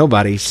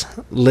 nobody's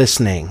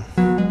listening.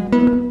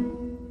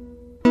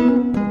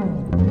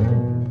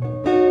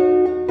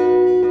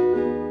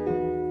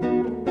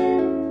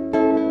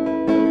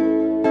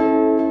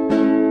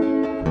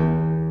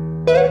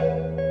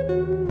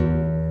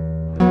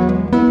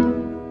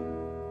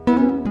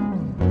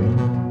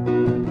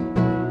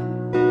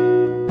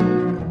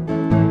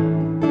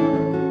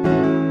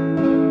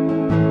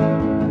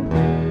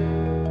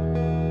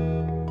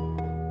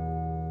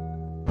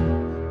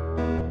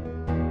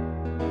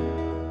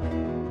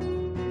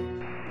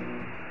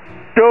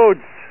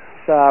 Dudes,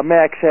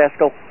 Max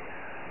Haskell.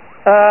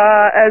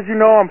 As you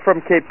know, I'm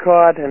from Cape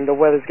Cod, and the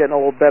weather's getting a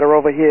little better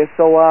over here.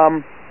 So, I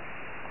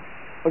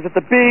was at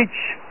the beach,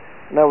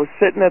 and I was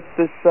sitting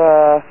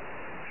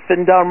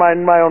down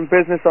minding my own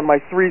business on my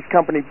Threes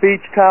Company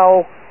beach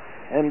towel,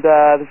 and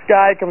this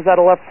guy comes out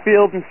of left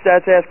field and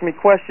starts asking me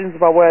questions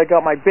about where I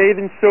got my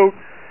bathing suit.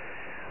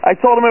 I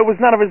told him it was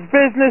none of his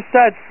business,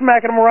 started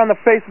smacking him around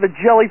the face with a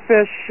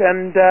jellyfish,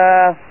 and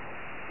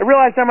I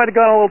realized I might have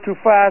gone a little too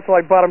far, so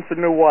I bought him some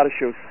new water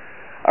shoes.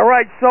 All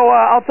right, so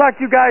I'll talk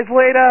to you guys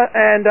later,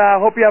 and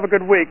hope you have a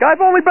good week.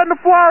 I've only been to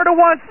Florida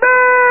once.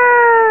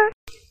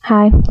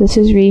 Hi, this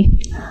is Ree.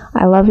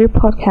 I love your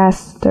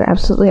podcasts. They're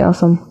absolutely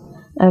awesome.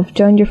 I've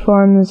joined your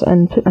forums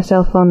and put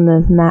myself on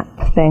the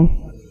map thing.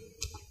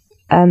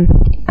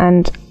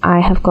 And I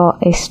have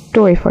got a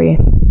story for you.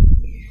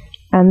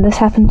 And this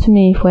happened to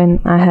me when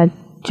I had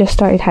just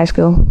started high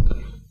school.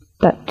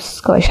 That's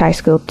Scottish high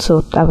school,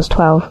 so I was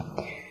 12.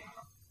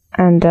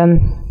 And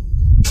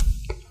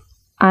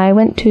I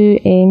went to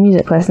a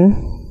music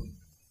lesson.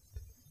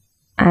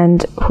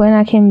 And when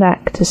I came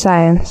back to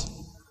science,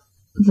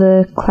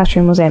 the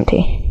classroom was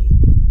empty.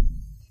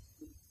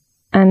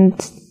 And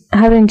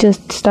having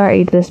just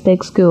started this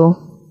big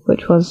school,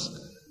 which was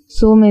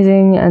so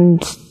amazing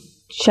and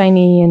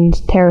shiny and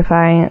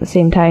terrifying at the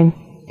same time,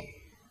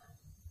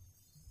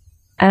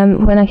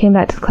 when I came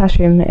back to the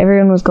classroom,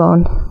 everyone was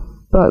gone,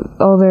 but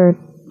all their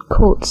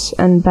coats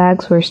and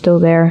bags were still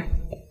there,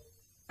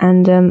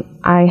 and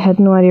I had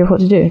no idea what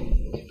to do.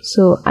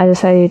 So I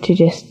decided to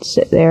just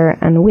sit there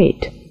and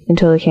wait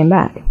until they came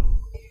back.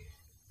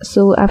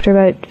 So after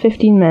about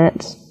 15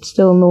 minutes,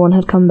 still no one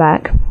had come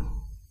back,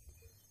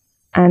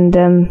 and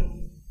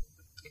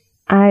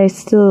I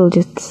still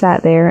just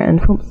sat there and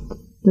hoped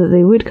that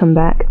they would come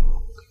back,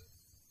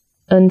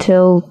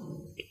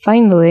 until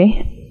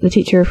finally the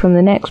teacher from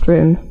the next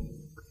room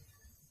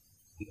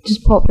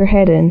just popped her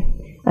head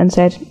in and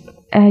said,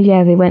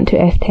 yeah, they went to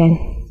F10.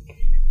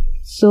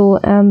 So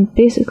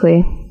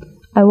basically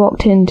I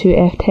walked into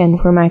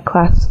F10 where my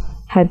class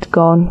had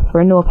gone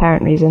for no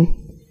apparent reason,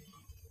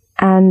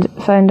 and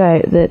found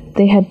out that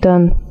they had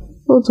done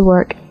loads of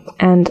work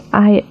and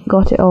I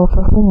got it all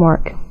for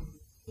homework,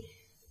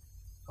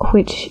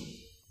 which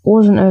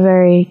wasn't a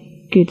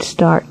very good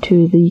start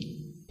to the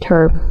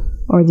term,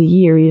 or the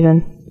year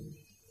even.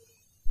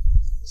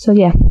 So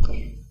yeah,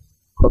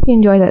 hope you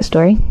enjoy that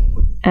story,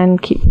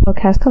 and keep the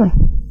podcast coming.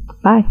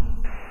 Bye.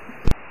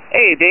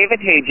 Hey David,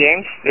 hey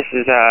James, this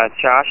is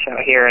Josh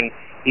out here in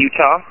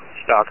Utah,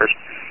 Stalkers.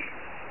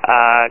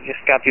 Just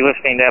got through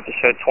listening to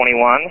episode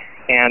 21,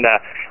 and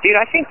dude,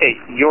 I think that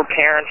your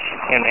parents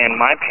and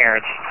my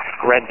parents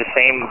read the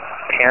same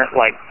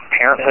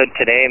Parenthood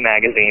Today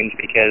magazines,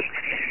 because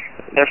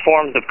their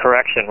forms of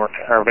correction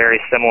are very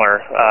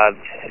similar.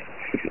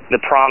 The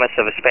promise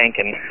of a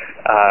spanking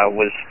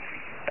was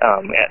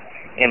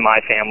in my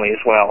family as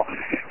well,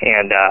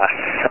 and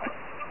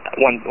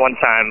one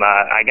time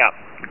I got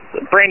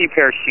a brand new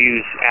pair of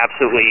shoes,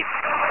 absolutely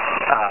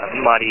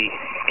muddy,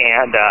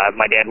 and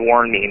my dad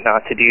warned me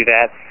not to do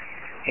that,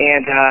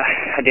 and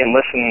I didn't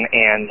listen,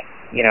 and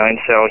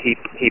so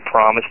he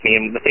promised me.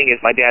 And the thing is,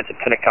 my dad's a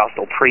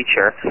Pentecostal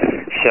preacher,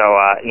 so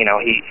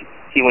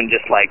he wouldn't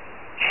just like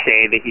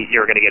say that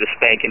you're going to get a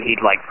spanking.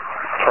 He'd like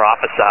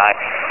prophesy.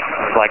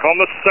 It's like, on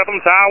the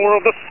seventh hour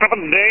of the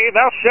seventh day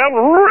thou shalt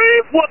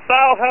reap what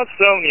thou hast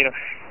sown,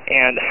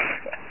 and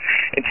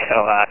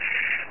so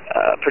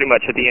pretty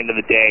much at the end of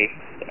the day,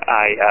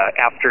 I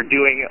after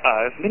doing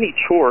many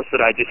chores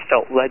that I just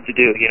felt led to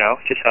do,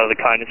 just out of the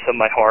kindness of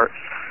my heart,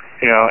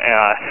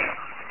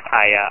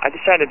 I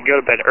decided to go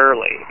to bed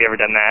early. Have you ever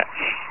done that?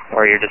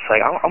 Or you're just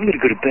like, I'm going to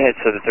go to bed,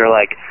 so that they're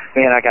like,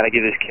 man, I got to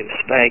give this kid a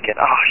spank, and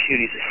oh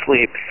shoot, he's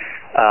asleep.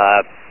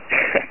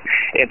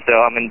 And so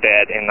I'm in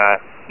bed, and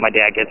my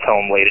dad gets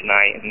home late at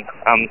night, and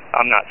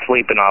I'm not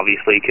sleeping,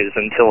 obviously, because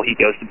until he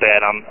goes to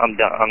bed, I'm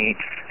done. I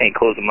ain't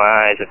closing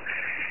my eyes. And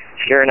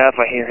sure enough,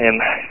 I hear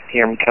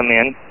him come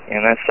in,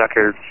 and that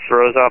sucker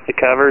throws off the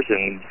covers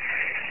and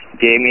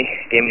gave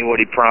me what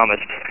he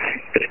promised.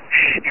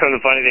 And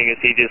the funny thing is,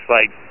 he just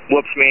like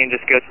whoops me and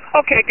just goes,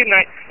 "Okay, good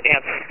night,"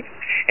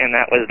 and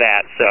that was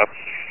that. So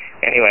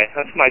anyway,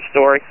 that's my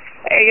story.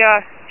 Hey,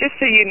 just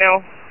so you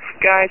know,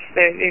 guys,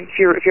 if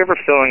you're ever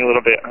feeling a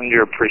little bit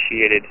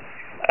underappreciated,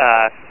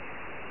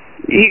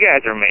 you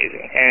guys are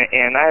amazing,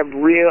 and I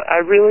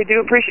really do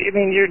appreciate. I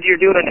mean, you're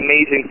doing an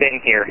amazing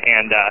thing here,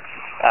 and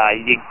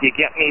you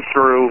get me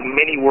through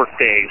many work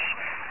days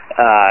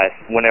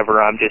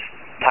whenever I'm just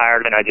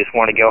tired and I just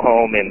want to go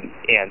home, and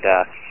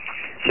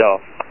so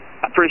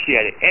I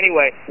appreciate it.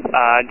 Anyway,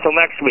 until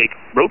next week,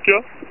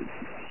 Rocha.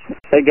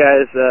 Hey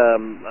guys,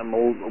 I'm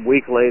a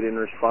week late in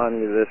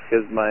responding to this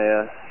because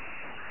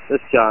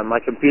my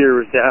computer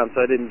was down,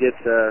 so I didn't get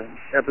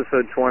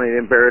episode 20,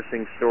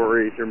 embarrassing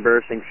stories or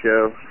embarrassing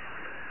show,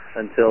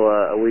 until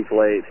a week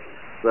late.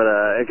 But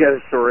I got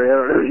a story. I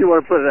don't know if you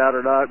want to put it out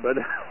or not, but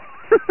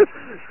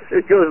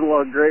it goes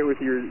along great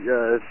with your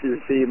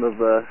theme of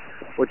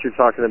what you're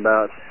talking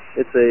about.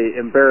 It's a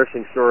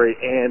embarrassing story,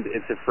 and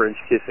it's a French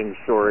kissing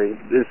story.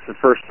 This is the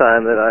first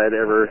time that I had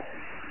ever,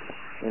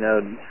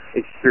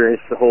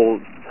 experienced the whole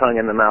tongue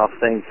in the mouth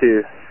thing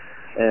too.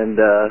 And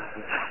yeah,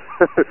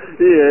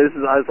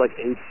 I was like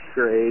 8th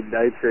grade,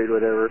 9th grade,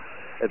 whatever,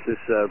 at this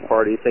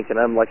party, thinking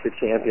I'm like the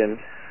champion.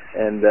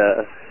 And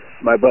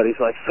my buddy's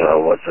like, "So,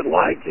 what's it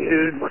like,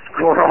 dude? What's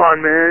going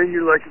on, man?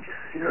 You're like,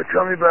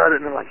 tell me about it."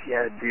 And I'm like,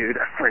 "Yeah, dude,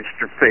 I Frenched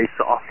your face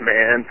off,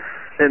 man."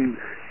 And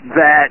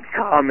that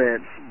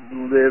comment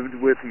lived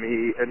with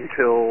me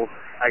until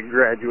I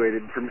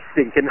graduated from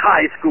stinking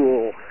high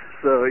school.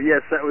 So yes,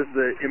 that was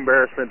the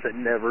embarrassment that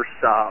never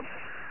stopped.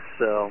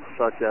 So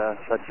thought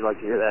you'd like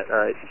to hear that.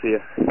 All right, see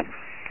ya.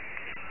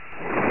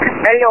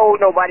 Hello,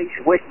 nobody's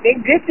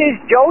listening. This is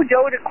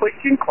JoJo the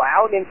Christian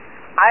Clown, and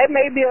I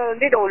may be a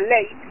little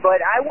late,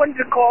 but I wanted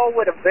to call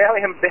with a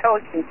very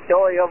embarrassing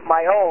story of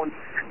my own.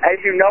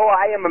 As you know,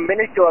 I am a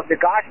minister of the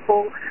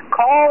gospel,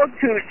 called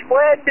to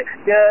spread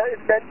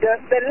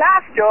the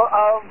laughter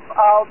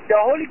of the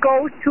Holy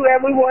Ghost to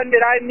everyone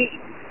that I meet.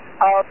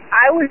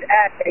 I was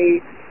at a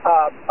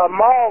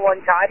mall one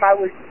time. I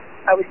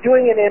was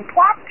doing an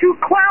impromptu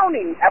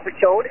clowning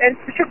episode, and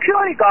the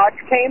security guards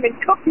came and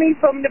took me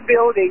from the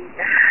building.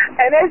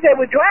 And as they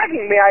were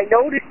dragging me, I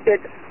noticed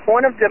that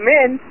one of the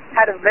men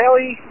had a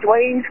very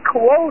strange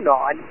cologne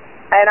on.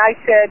 And I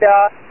said,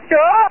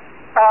 sir,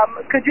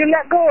 could you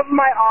let go of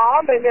my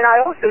arm? And then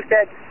I also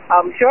said,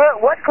 sir,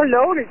 what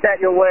cologne is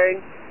that you're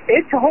wearing?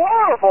 It's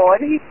horrible.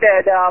 And he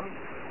said,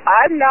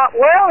 I'm not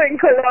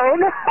wearing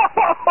cologne.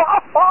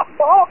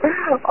 Oh,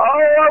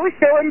 I was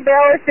so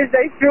embarrassed as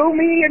they threw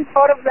me in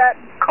front of that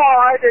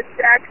car that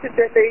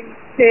accidentally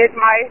hit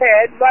my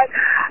head. But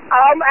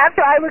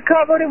after I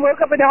recovered and woke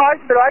up in the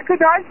hospital, I could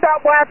not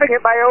stop laughing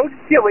at my own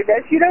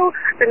silliness. You know,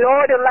 the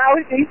Lord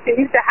allows these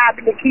things to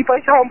happen to keep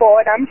us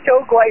humble, and I'm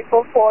so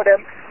grateful for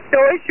them.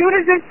 So as soon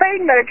as this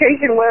pain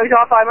medication wears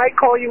off, I might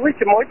call you with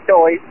some more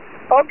stories.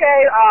 Okay,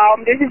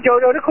 this is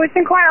JoJo the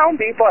Christian Clown.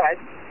 Be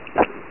blessed.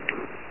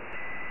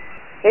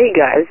 Hey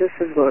guys, this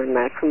is Lord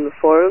Mac from the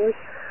forums.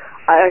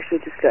 I actually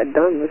just got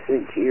done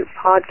listening to your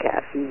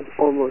podcast, and it's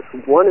almost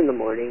 1 in the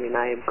morning, and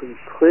I am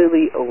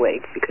completely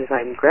awake because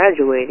I'm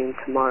graduating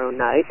tomorrow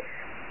night,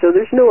 so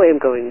there's no way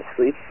I'm going to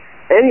sleep.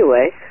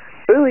 Anyway,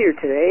 earlier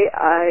today,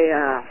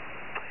 I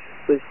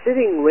was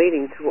sitting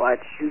waiting to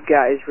watch you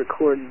guys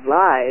record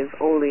live,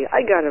 only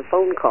I got a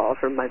phone call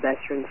from my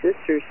best friend's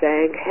sister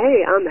saying,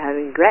 hey, I'm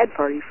having a grad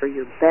party for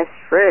your best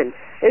friend.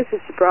 It's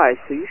a surprise,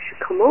 so you should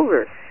come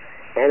over.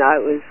 And I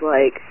was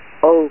like,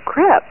 oh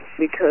crap,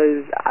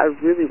 because I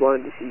really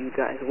wanted to see you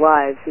guys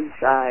live since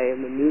I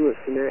am a new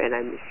listener and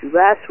I missed you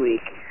last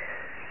week.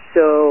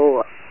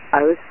 So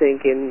I was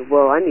thinking,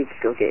 well, I need to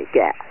go get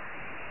gas.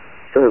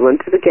 So I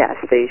went to the gas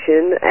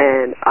station,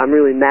 and I'm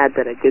really mad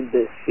that I did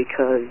this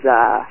because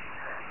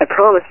I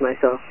promised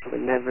myself I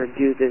would never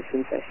do this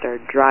since I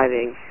started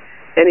driving.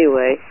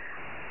 Anyway,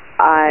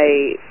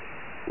 I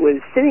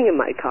was sitting in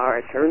my car.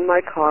 I turned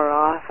my car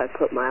off. I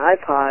put my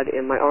iPod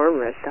in my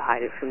armrest to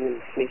hide it from the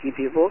sneaky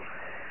people.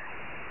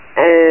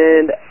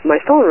 And my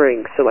phone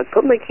rings, so I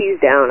put my keys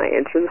down. I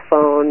answer the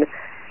phone,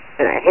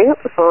 and I hang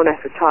up the phone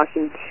after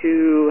talking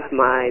to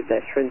my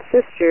best friend's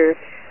sister,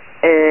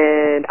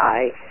 and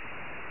I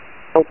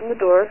open the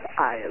door,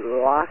 I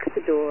lock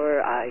the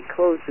door, I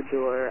close the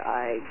door,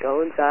 I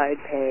go inside,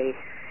 pay,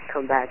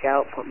 come back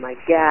out, put my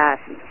gas,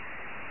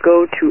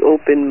 go to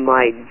open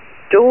my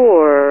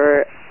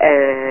door,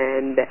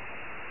 and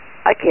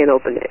I can't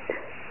open it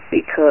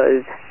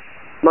because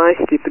my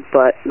stupid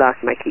butt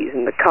locked my keys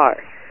in the car.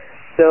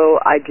 So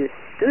I just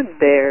stood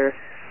there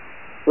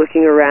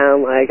looking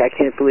around like, I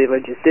can't believe I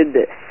just did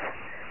this.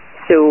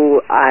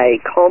 So I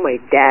call my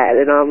dad,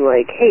 and I'm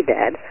like, hey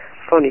Dad,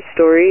 funny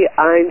story,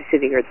 I'm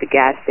sitting at the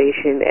gas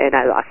station and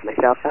I locked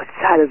myself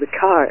outside of the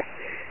car.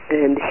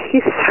 And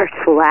he starts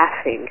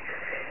laughing,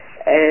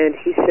 and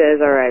he says,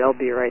 alright, I'll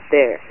be right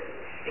there.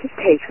 It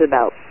takes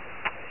about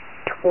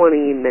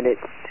 20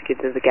 minutes to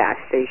get to the gas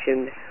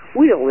station.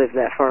 We don't live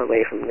that far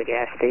away from the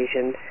gas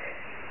station.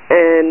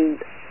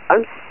 And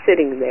I'm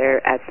sitting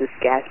there at this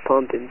gas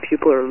pump, and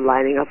people are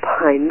lining up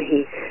behind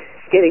me,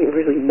 getting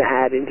really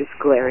mad and just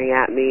glaring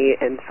at me,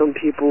 and some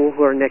people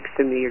who are next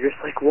to me are just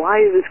like,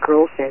 why is this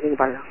girl standing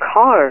by her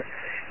car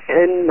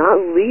and not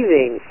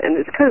leaving? And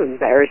it's kind of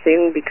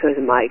embarrassing because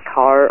my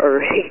car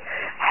already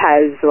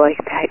has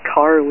like that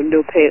car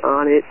window paint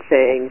on it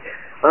saying,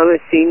 I'm a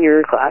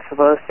senior, class of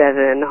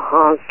 07,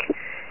 honk,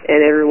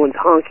 and everyone's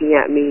honking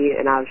at me,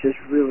 and I was just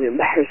really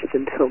embarrassed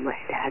until my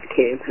dad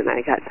came and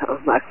I got to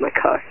unlock my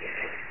car.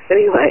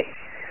 Anyway,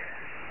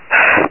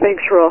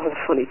 thanks for all the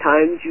funny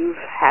times you've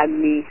had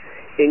me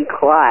in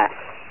class,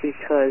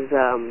 because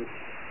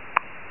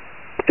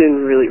it's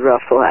been really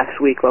rough the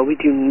last week while we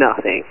do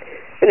nothing.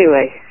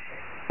 Anyway,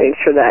 thanks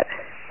for that.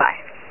 Bye.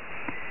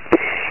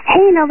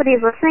 Hey,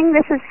 nobody's listening.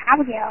 This is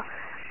Abigail.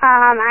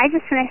 I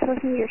just finished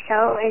listening to your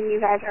show, and you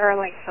guys are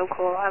like so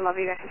cool. I love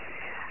you guys.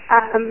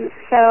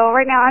 So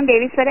right now I'm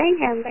babysitting,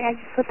 and I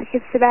just put the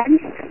kids to bed.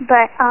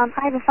 But I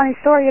have a funny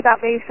story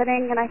about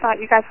babysitting, and I thought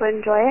you guys would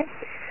enjoy it.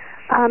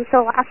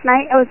 So last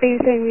night I was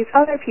babysitting these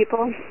other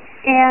people,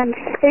 and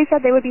they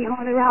said they would be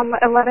home around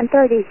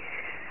 11:30.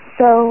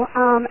 So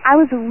I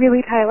was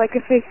really tired. Like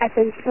this week I've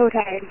been so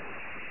tired.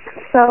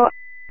 So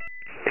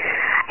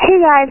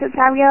hey guys, it's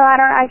Abigail.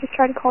 I just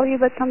tried to call you,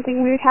 but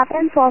something weird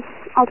happened. So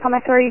I'll tell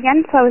my story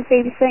again. So I was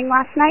babysitting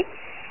last night,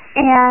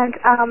 and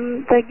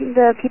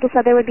the people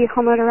said they would be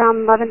home at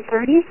around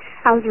 11:30.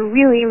 I was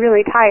really,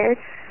 really tired.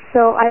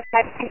 So I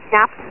took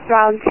naps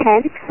around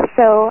 10,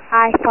 so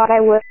I thought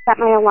I would set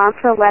my alarm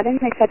for 11.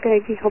 They said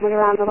they'd be home at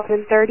around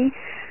 11:30,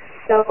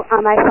 so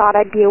I thought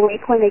I'd be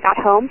awake when they got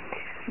home.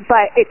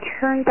 But it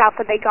turns out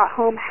that they got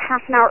home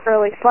half an hour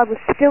early, so I was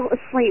still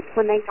asleep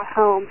when they got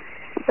home.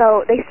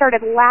 So they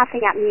started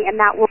laughing at me, and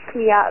that woke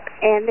me up.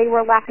 And they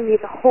were laughing at me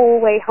the whole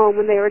way home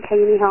when they were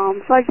taking me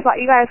home. So I just thought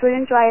you guys would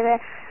enjoy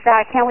that.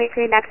 I can't wait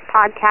for your next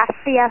podcast.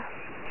 See ya.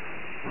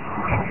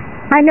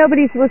 Hi,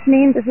 nobody's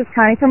listening. This is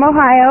Connie from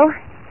Ohio,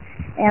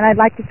 and I'd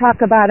like to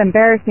talk about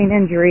embarrassing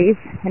injuries.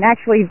 And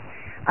actually,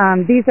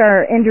 these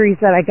are injuries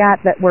that I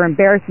got that were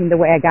embarrassing the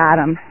way I got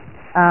them.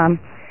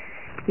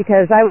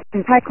 Because I was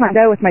in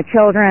Taekwondo with my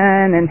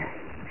children, and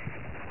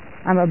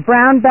I'm a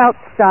brown belt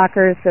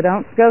stalker, so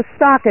don't go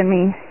stalking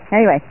me.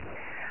 Anyway,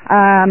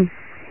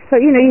 so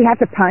you have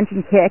to punch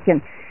and kick,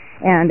 and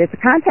it's a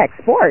contact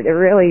sport. It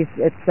really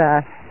it's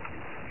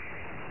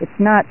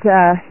not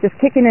just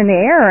kicking in the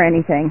air or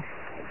anything.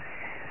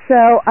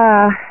 So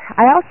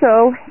I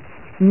also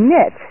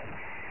knit,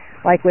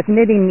 like with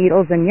knitting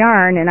needles and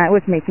yarn, and I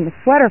was making a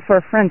sweater for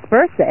a friend's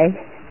birthday,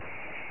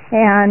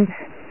 and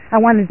I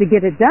wanted to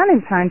get it done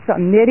in time, so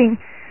I'm knitting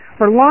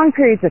for long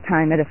periods of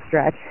time at a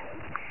stretch.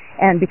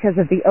 And because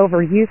of the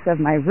overuse of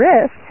my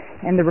wrist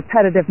and the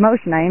repetitive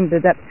motion, I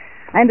ended up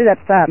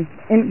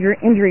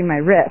injuring my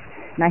wrist,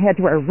 and I had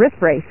to wear a wrist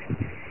brace.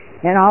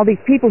 And all these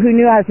people who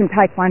knew I was in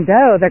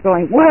Taekwondo, they're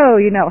going, "Whoa,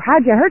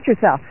 how'd you hurt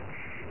yourself?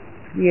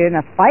 You in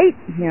a fight?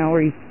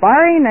 Were you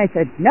sparring?" I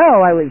said,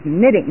 "No, I was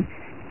knitting."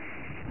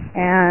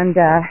 And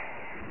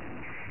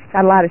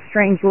got a lot of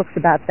strange looks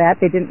about that.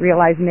 They didn't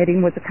realize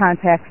knitting was a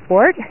contact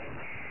sport.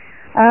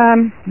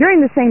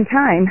 During the same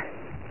time,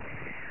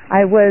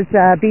 I was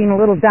being a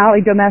little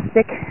dolly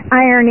domestic,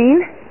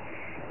 ironing,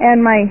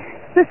 and my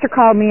sister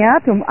called me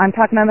up, and I'm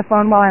talking on the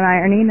phone while I'm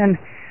ironing, and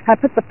I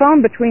put the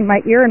phone between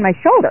my ear and my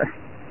shoulder.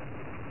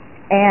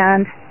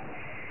 And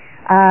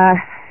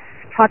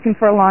talking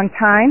for a long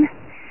time,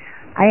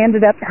 I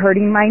ended up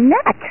hurting my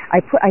neck.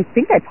 I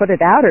think I put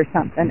it out or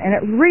something, and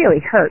it really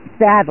hurt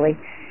badly.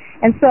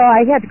 And so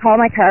I had to call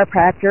my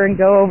chiropractor and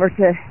go over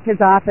to his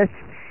office.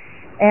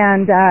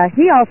 And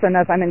he also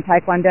knows I'm in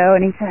Taekwondo,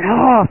 and he said,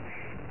 "Oh,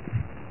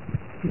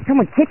 did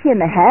someone kick you in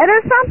the head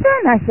or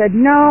something?" I said,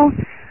 "No,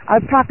 I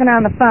was talking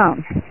on the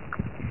phone."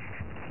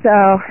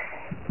 So,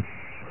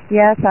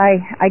 yes,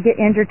 I get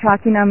injured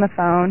talking on the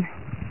phone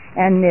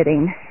and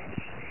knitting.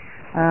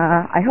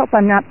 I hope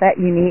I'm not that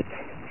unique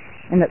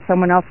and that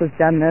someone else has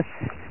done this.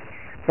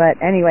 But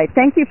anyway,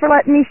 thank you for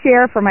letting me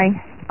share for my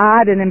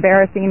odd and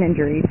embarrassing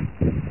injuries.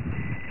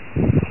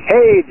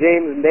 Hey,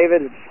 James and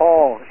David, it's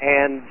Paul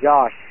and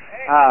Josh.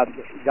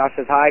 Josh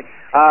says hi.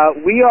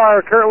 We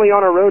are currently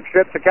on a road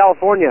trip to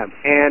California,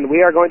 and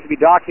we are going to be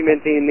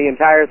documenting the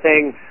entire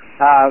thing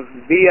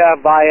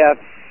via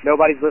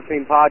Nobody's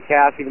Listening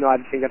podcast, even though I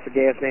think that's the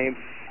gayest name.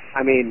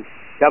 I mean,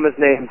 dumbest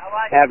name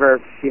ever,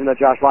 even though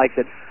Josh likes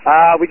it.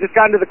 We just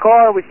got into the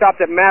car. We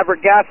stopped at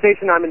Maverick gas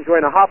station. I'm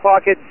enjoying a Hot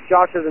Pocket.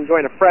 Josh is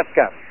enjoying a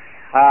Fresca.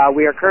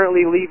 We are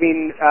currently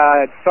leaving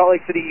Salt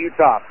Lake City,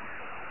 Utah.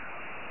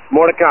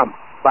 More to come.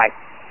 Bye.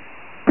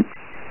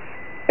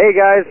 Hey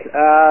guys,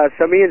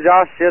 so me and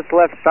Josh just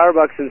left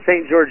Starbucks in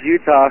St. George,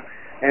 Utah,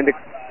 and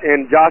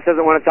Josh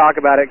doesn't want to talk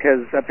about it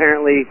because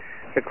apparently,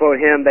 to quote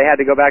him, they had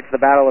to go back to the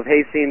Battle of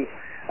Hastings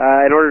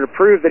in order to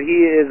prove that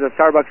he is a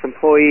Starbucks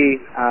employee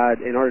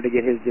in order to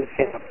get his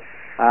discount.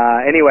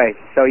 Anyway,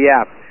 so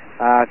yeah,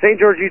 St.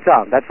 George,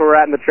 Utah, that's where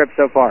we're at in the trip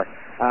so far.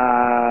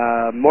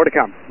 More to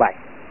come. Bye.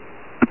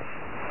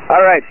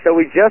 All right, so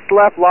we just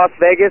left Las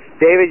Vegas.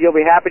 David, you'll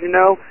be happy to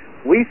know,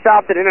 we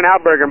stopped at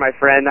In-N-Out Burger, my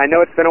friend. I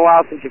know it's been a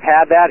while since you've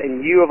had that,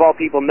 and you, of all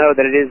people, know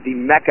that it is the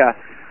mecca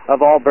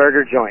of all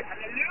burger joints.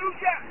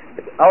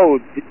 Hallelujah! Oh,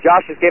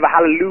 Josh just gave a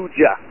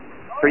hallelujah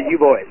for you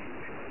boys.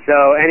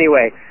 So,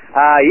 anyway,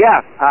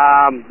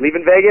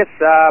 leaving Vegas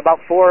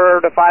about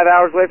 4 to 5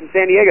 hours away from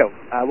San Diego.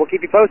 We'll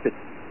keep you posted.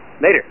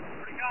 Later.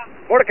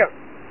 More to come.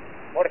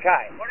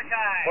 Mordecai.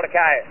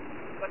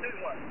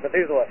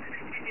 Methuselah.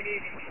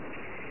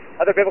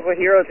 Other biblical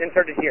heroes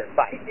inserted here.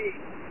 Bye.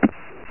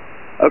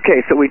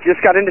 Okay, so we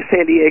just got into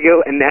San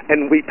Diego, and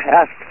we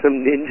passed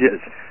some ninjas.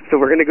 So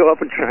we're going to go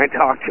up and try and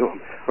talk to them.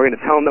 We're going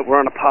to tell them that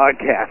we're on a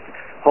podcast.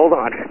 Hold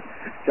on.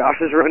 Josh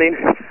is running.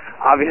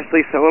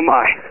 Obviously, so am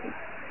I.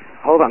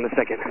 Hold on a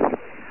second.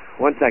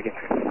 1 second.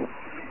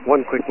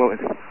 One quick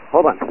moment.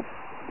 Hold on.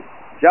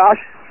 Josh,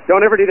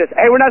 don't ever do this.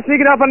 Hey, we're not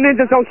sneaking up on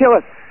ninjas. Don't kill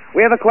us.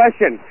 We have a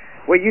question.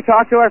 Will you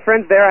talk to our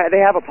friends there? They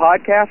have a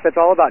podcast that's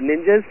all about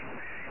ninjas,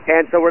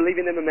 and so we're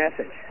leaving them a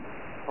message.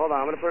 Hold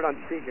on. I'm going to put it on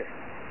speaker.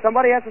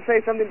 Somebody has to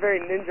say something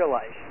very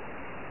ninja-like.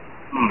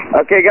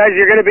 Okay, guys,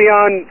 you're going to be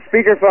on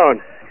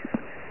speakerphone.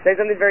 Say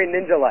something very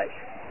ninja-like.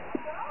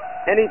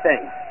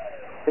 Anything.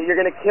 That you're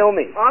going to kill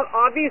me.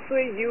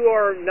 Obviously, you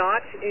are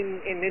not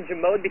in ninja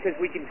mode because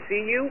we can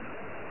see you.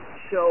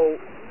 So,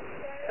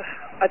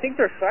 I think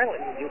they're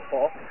silencing you,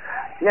 Paul.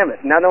 Yeah,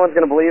 but now no one's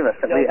going to believe us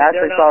that we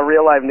actually saw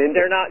real live ninjas.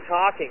 They're not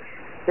talking.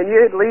 Can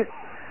you at least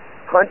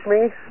punch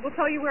me? We'll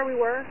tell you where we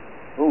were.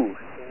 Ooh.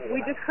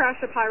 We just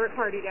crashed a pirate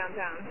party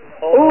downtown.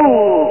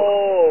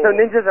 Ooh! So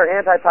ninjas are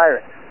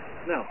anti-pirates.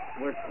 No,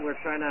 we're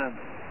trying to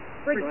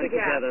bridge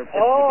together.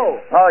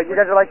 Oh, you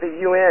guys are like the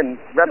UN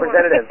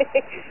representatives.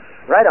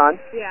 Right on.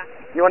 Yeah.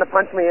 You want to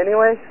punch me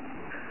anyway?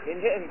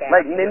 Ninja and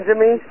Like ninja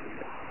me?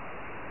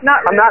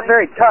 Not I'm not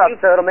very tough,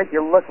 so it'll make you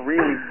look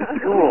really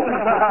cool.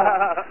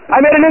 I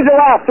made a ninja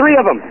laugh, 3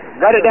 of them.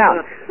 Write it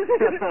down.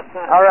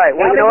 All right,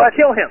 well, Now you know they will what?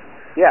 kill him.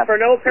 Yeah. For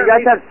no You apparent guys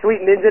reason. have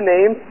sweet ninja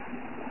names?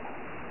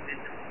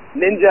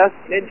 Ninja.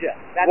 Ninja.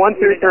 1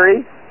 through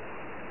 3.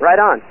 Right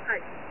on.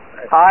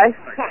 Hi.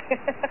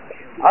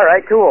 All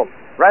right, cool.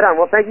 Right on.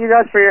 Well, thank you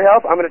guys for your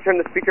help. I'm going to turn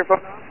the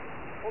speakerphone on.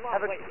 Hold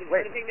on, wait. Is there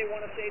anything they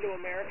want to say to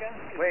America?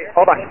 Wait,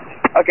 hold on.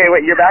 Okay,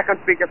 wait, you're back on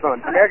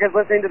speakerphone. America's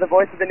listening to the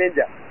voice of the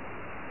ninja.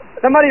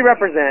 Somebody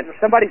represent.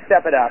 Somebody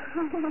step it up.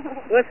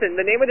 Listen,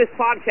 the name of this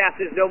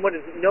podcast is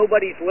Nobody's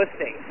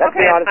Listening. That's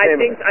the honest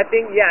name. I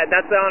think, yeah,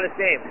 that's the honest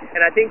name. And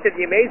I think that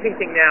the amazing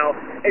thing now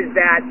is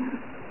that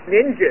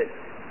ninjas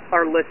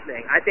are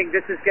listening. I think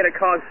this is going to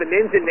cause the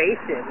Ninja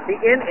Nation, the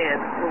NN,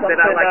 that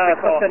I like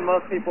to call. Something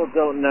most people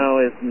don't know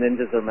is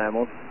ninjas are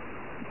mammals.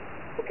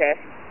 Okay.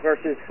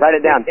 Versus Write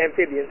it down.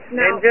 amphibians.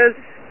 Now- Ninjas.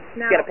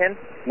 now- Get a pen.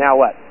 Now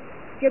what?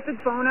 Get the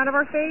phone out of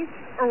our face,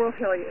 or we'll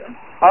kill you.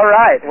 All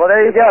right. Well,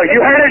 there you go. You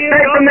heard it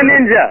straight from the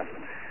ninja.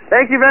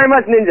 Thank you very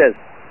much, ninjas.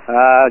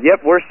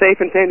 Yep, we're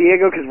safe in San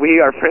Diego because we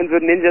are friends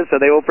with ninjas, so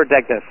they will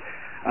protect us.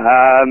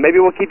 Maybe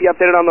we'll keep you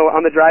updated on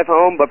the drive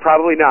home, but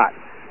probably not.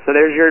 So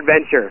there's your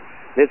adventure.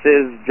 This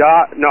is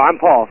No, I'm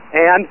Paul.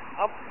 And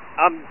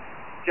I'm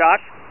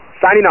Josh.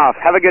 Signing off.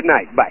 Have a good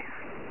night. Bye.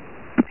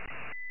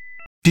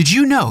 Did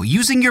you know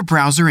using your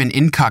browser in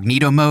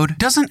incognito mode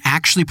doesn't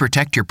actually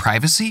protect your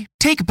privacy?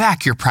 Take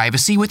back your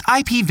privacy with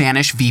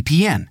IPVanish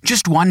VPN.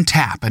 Just one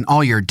tap and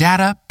all your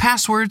data,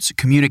 passwords,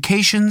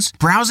 communications,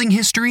 browsing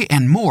history,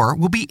 and more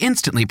will be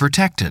instantly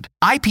protected.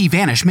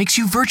 IPVanish makes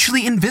you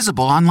virtually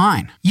invisible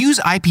online. Use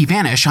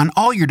IPVanish on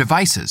all your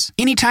devices,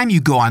 anytime you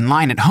go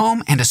online at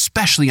home and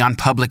especially on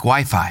public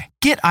Wi-Fi.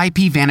 Get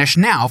IPVanish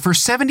now for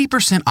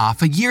 70%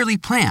 off a yearly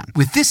plan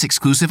with this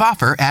exclusive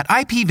offer at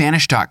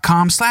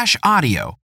ipvanish.com/audio.